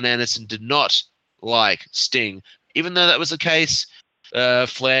Anderson did not like Sting. Even though that was the case,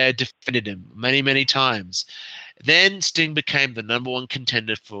 Flair defended him many, many times. Then Sting became the number one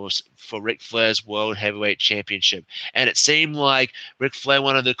contender for Ric Flair's World Heavyweight Championship. And it seemed like Ric Flair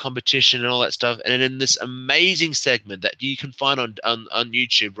wanted the competition and all that stuff. And in this amazing segment that you can find on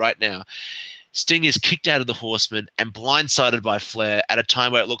YouTube right now, Sting is kicked out of the Horsemen and blindsided by Flair at a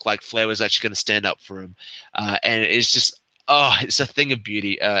time where it looked like Flair was actually going to stand up for him. And it's just, it's a thing of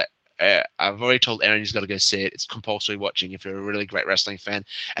beauty. I've already told Aaron he's got to go see it. It's compulsory watching if you're a really great wrestling fan.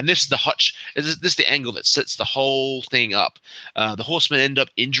 And this is this is the angle that sets the whole thing up. The Horsemen end up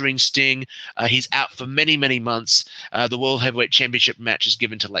injuring Sting. He's out for many, many months. The World Heavyweight Championship match is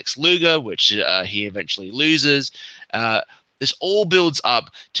given to Lex Luger, which he eventually loses. This all builds up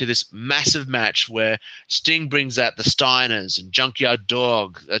to this massive match where Sting brings out the Steiners and Junkyard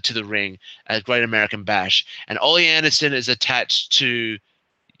Dog to the ring at Great American Bash. And Ole Anderson is attached to,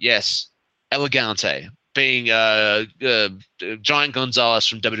 yes, Elegante, being Giant Gonzalez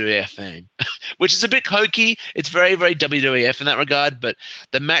from WWF fame, which is a bit hokey. It's very, very WWF in that regard, but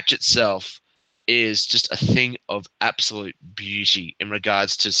the match itself is just a thing of absolute beauty in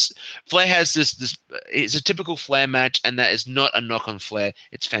regards to Flair. Has this it's a typical Flair match, and that is not a knock on Flair.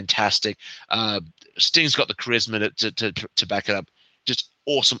 It's fantastic. Sting's got the charisma to back it up. Just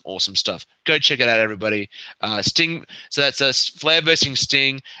awesome stuff. Go check it out, everybody. Sting. So that's Flair versus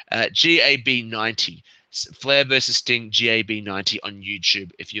Sting, GAB 90. Flair versus Sting, GAB 90 on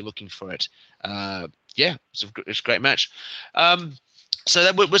YouTube if you're looking for it. It's a great match.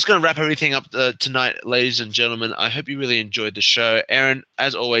 So we're just going to wrap everything up tonight, ladies and gentlemen. I hope you really enjoyed the show. Aaron,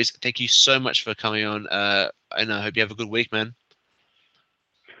 as always, thank you so much for coming on, and I hope you have a good week, man.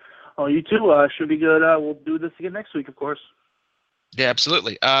 Oh, you too. Should be good. We'll do this again next week, of course. Yeah,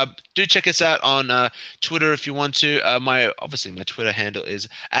 absolutely. Do check us out on Twitter if you want to. My Twitter handle is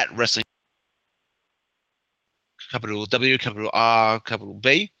 @wrestling. capital W, capital R, capital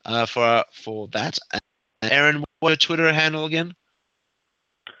B for that. Eron, what's your Twitter handle again?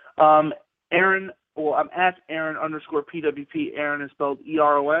 Eron, well, I'm at Eron_PWP. Eron is spelled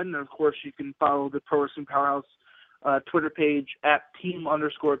ERON. And, of course, you can follow the Pro Wrestling Powerhouse Twitter page at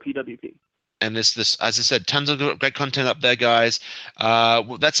team_PWP. And this, as I said, tons of great content up there, guys.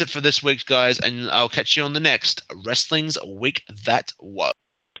 Well, that's it for this week, guys, and I'll catch you on the next Wrestling's Week That Was.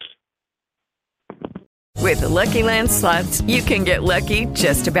 With the Lucky Land Slots, you can get lucky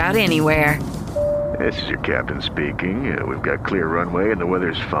just about anywhere. This is your captain speaking. We've got clear runway and the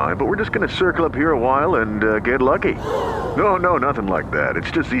weather's fine, but we're just going to circle up here a while and get lucky. No, nothing like that. It's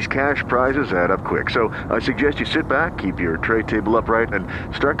just these cash prizes add up quick. So I suggest you sit back, keep your tray table upright, and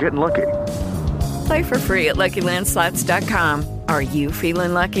start getting lucky. Play for free at LuckyLandSlots.com. Are you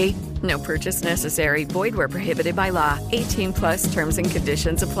feeling lucky? No purchase necessary. Void where prohibited by law. 18+ terms and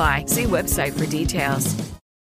conditions apply. See website for details.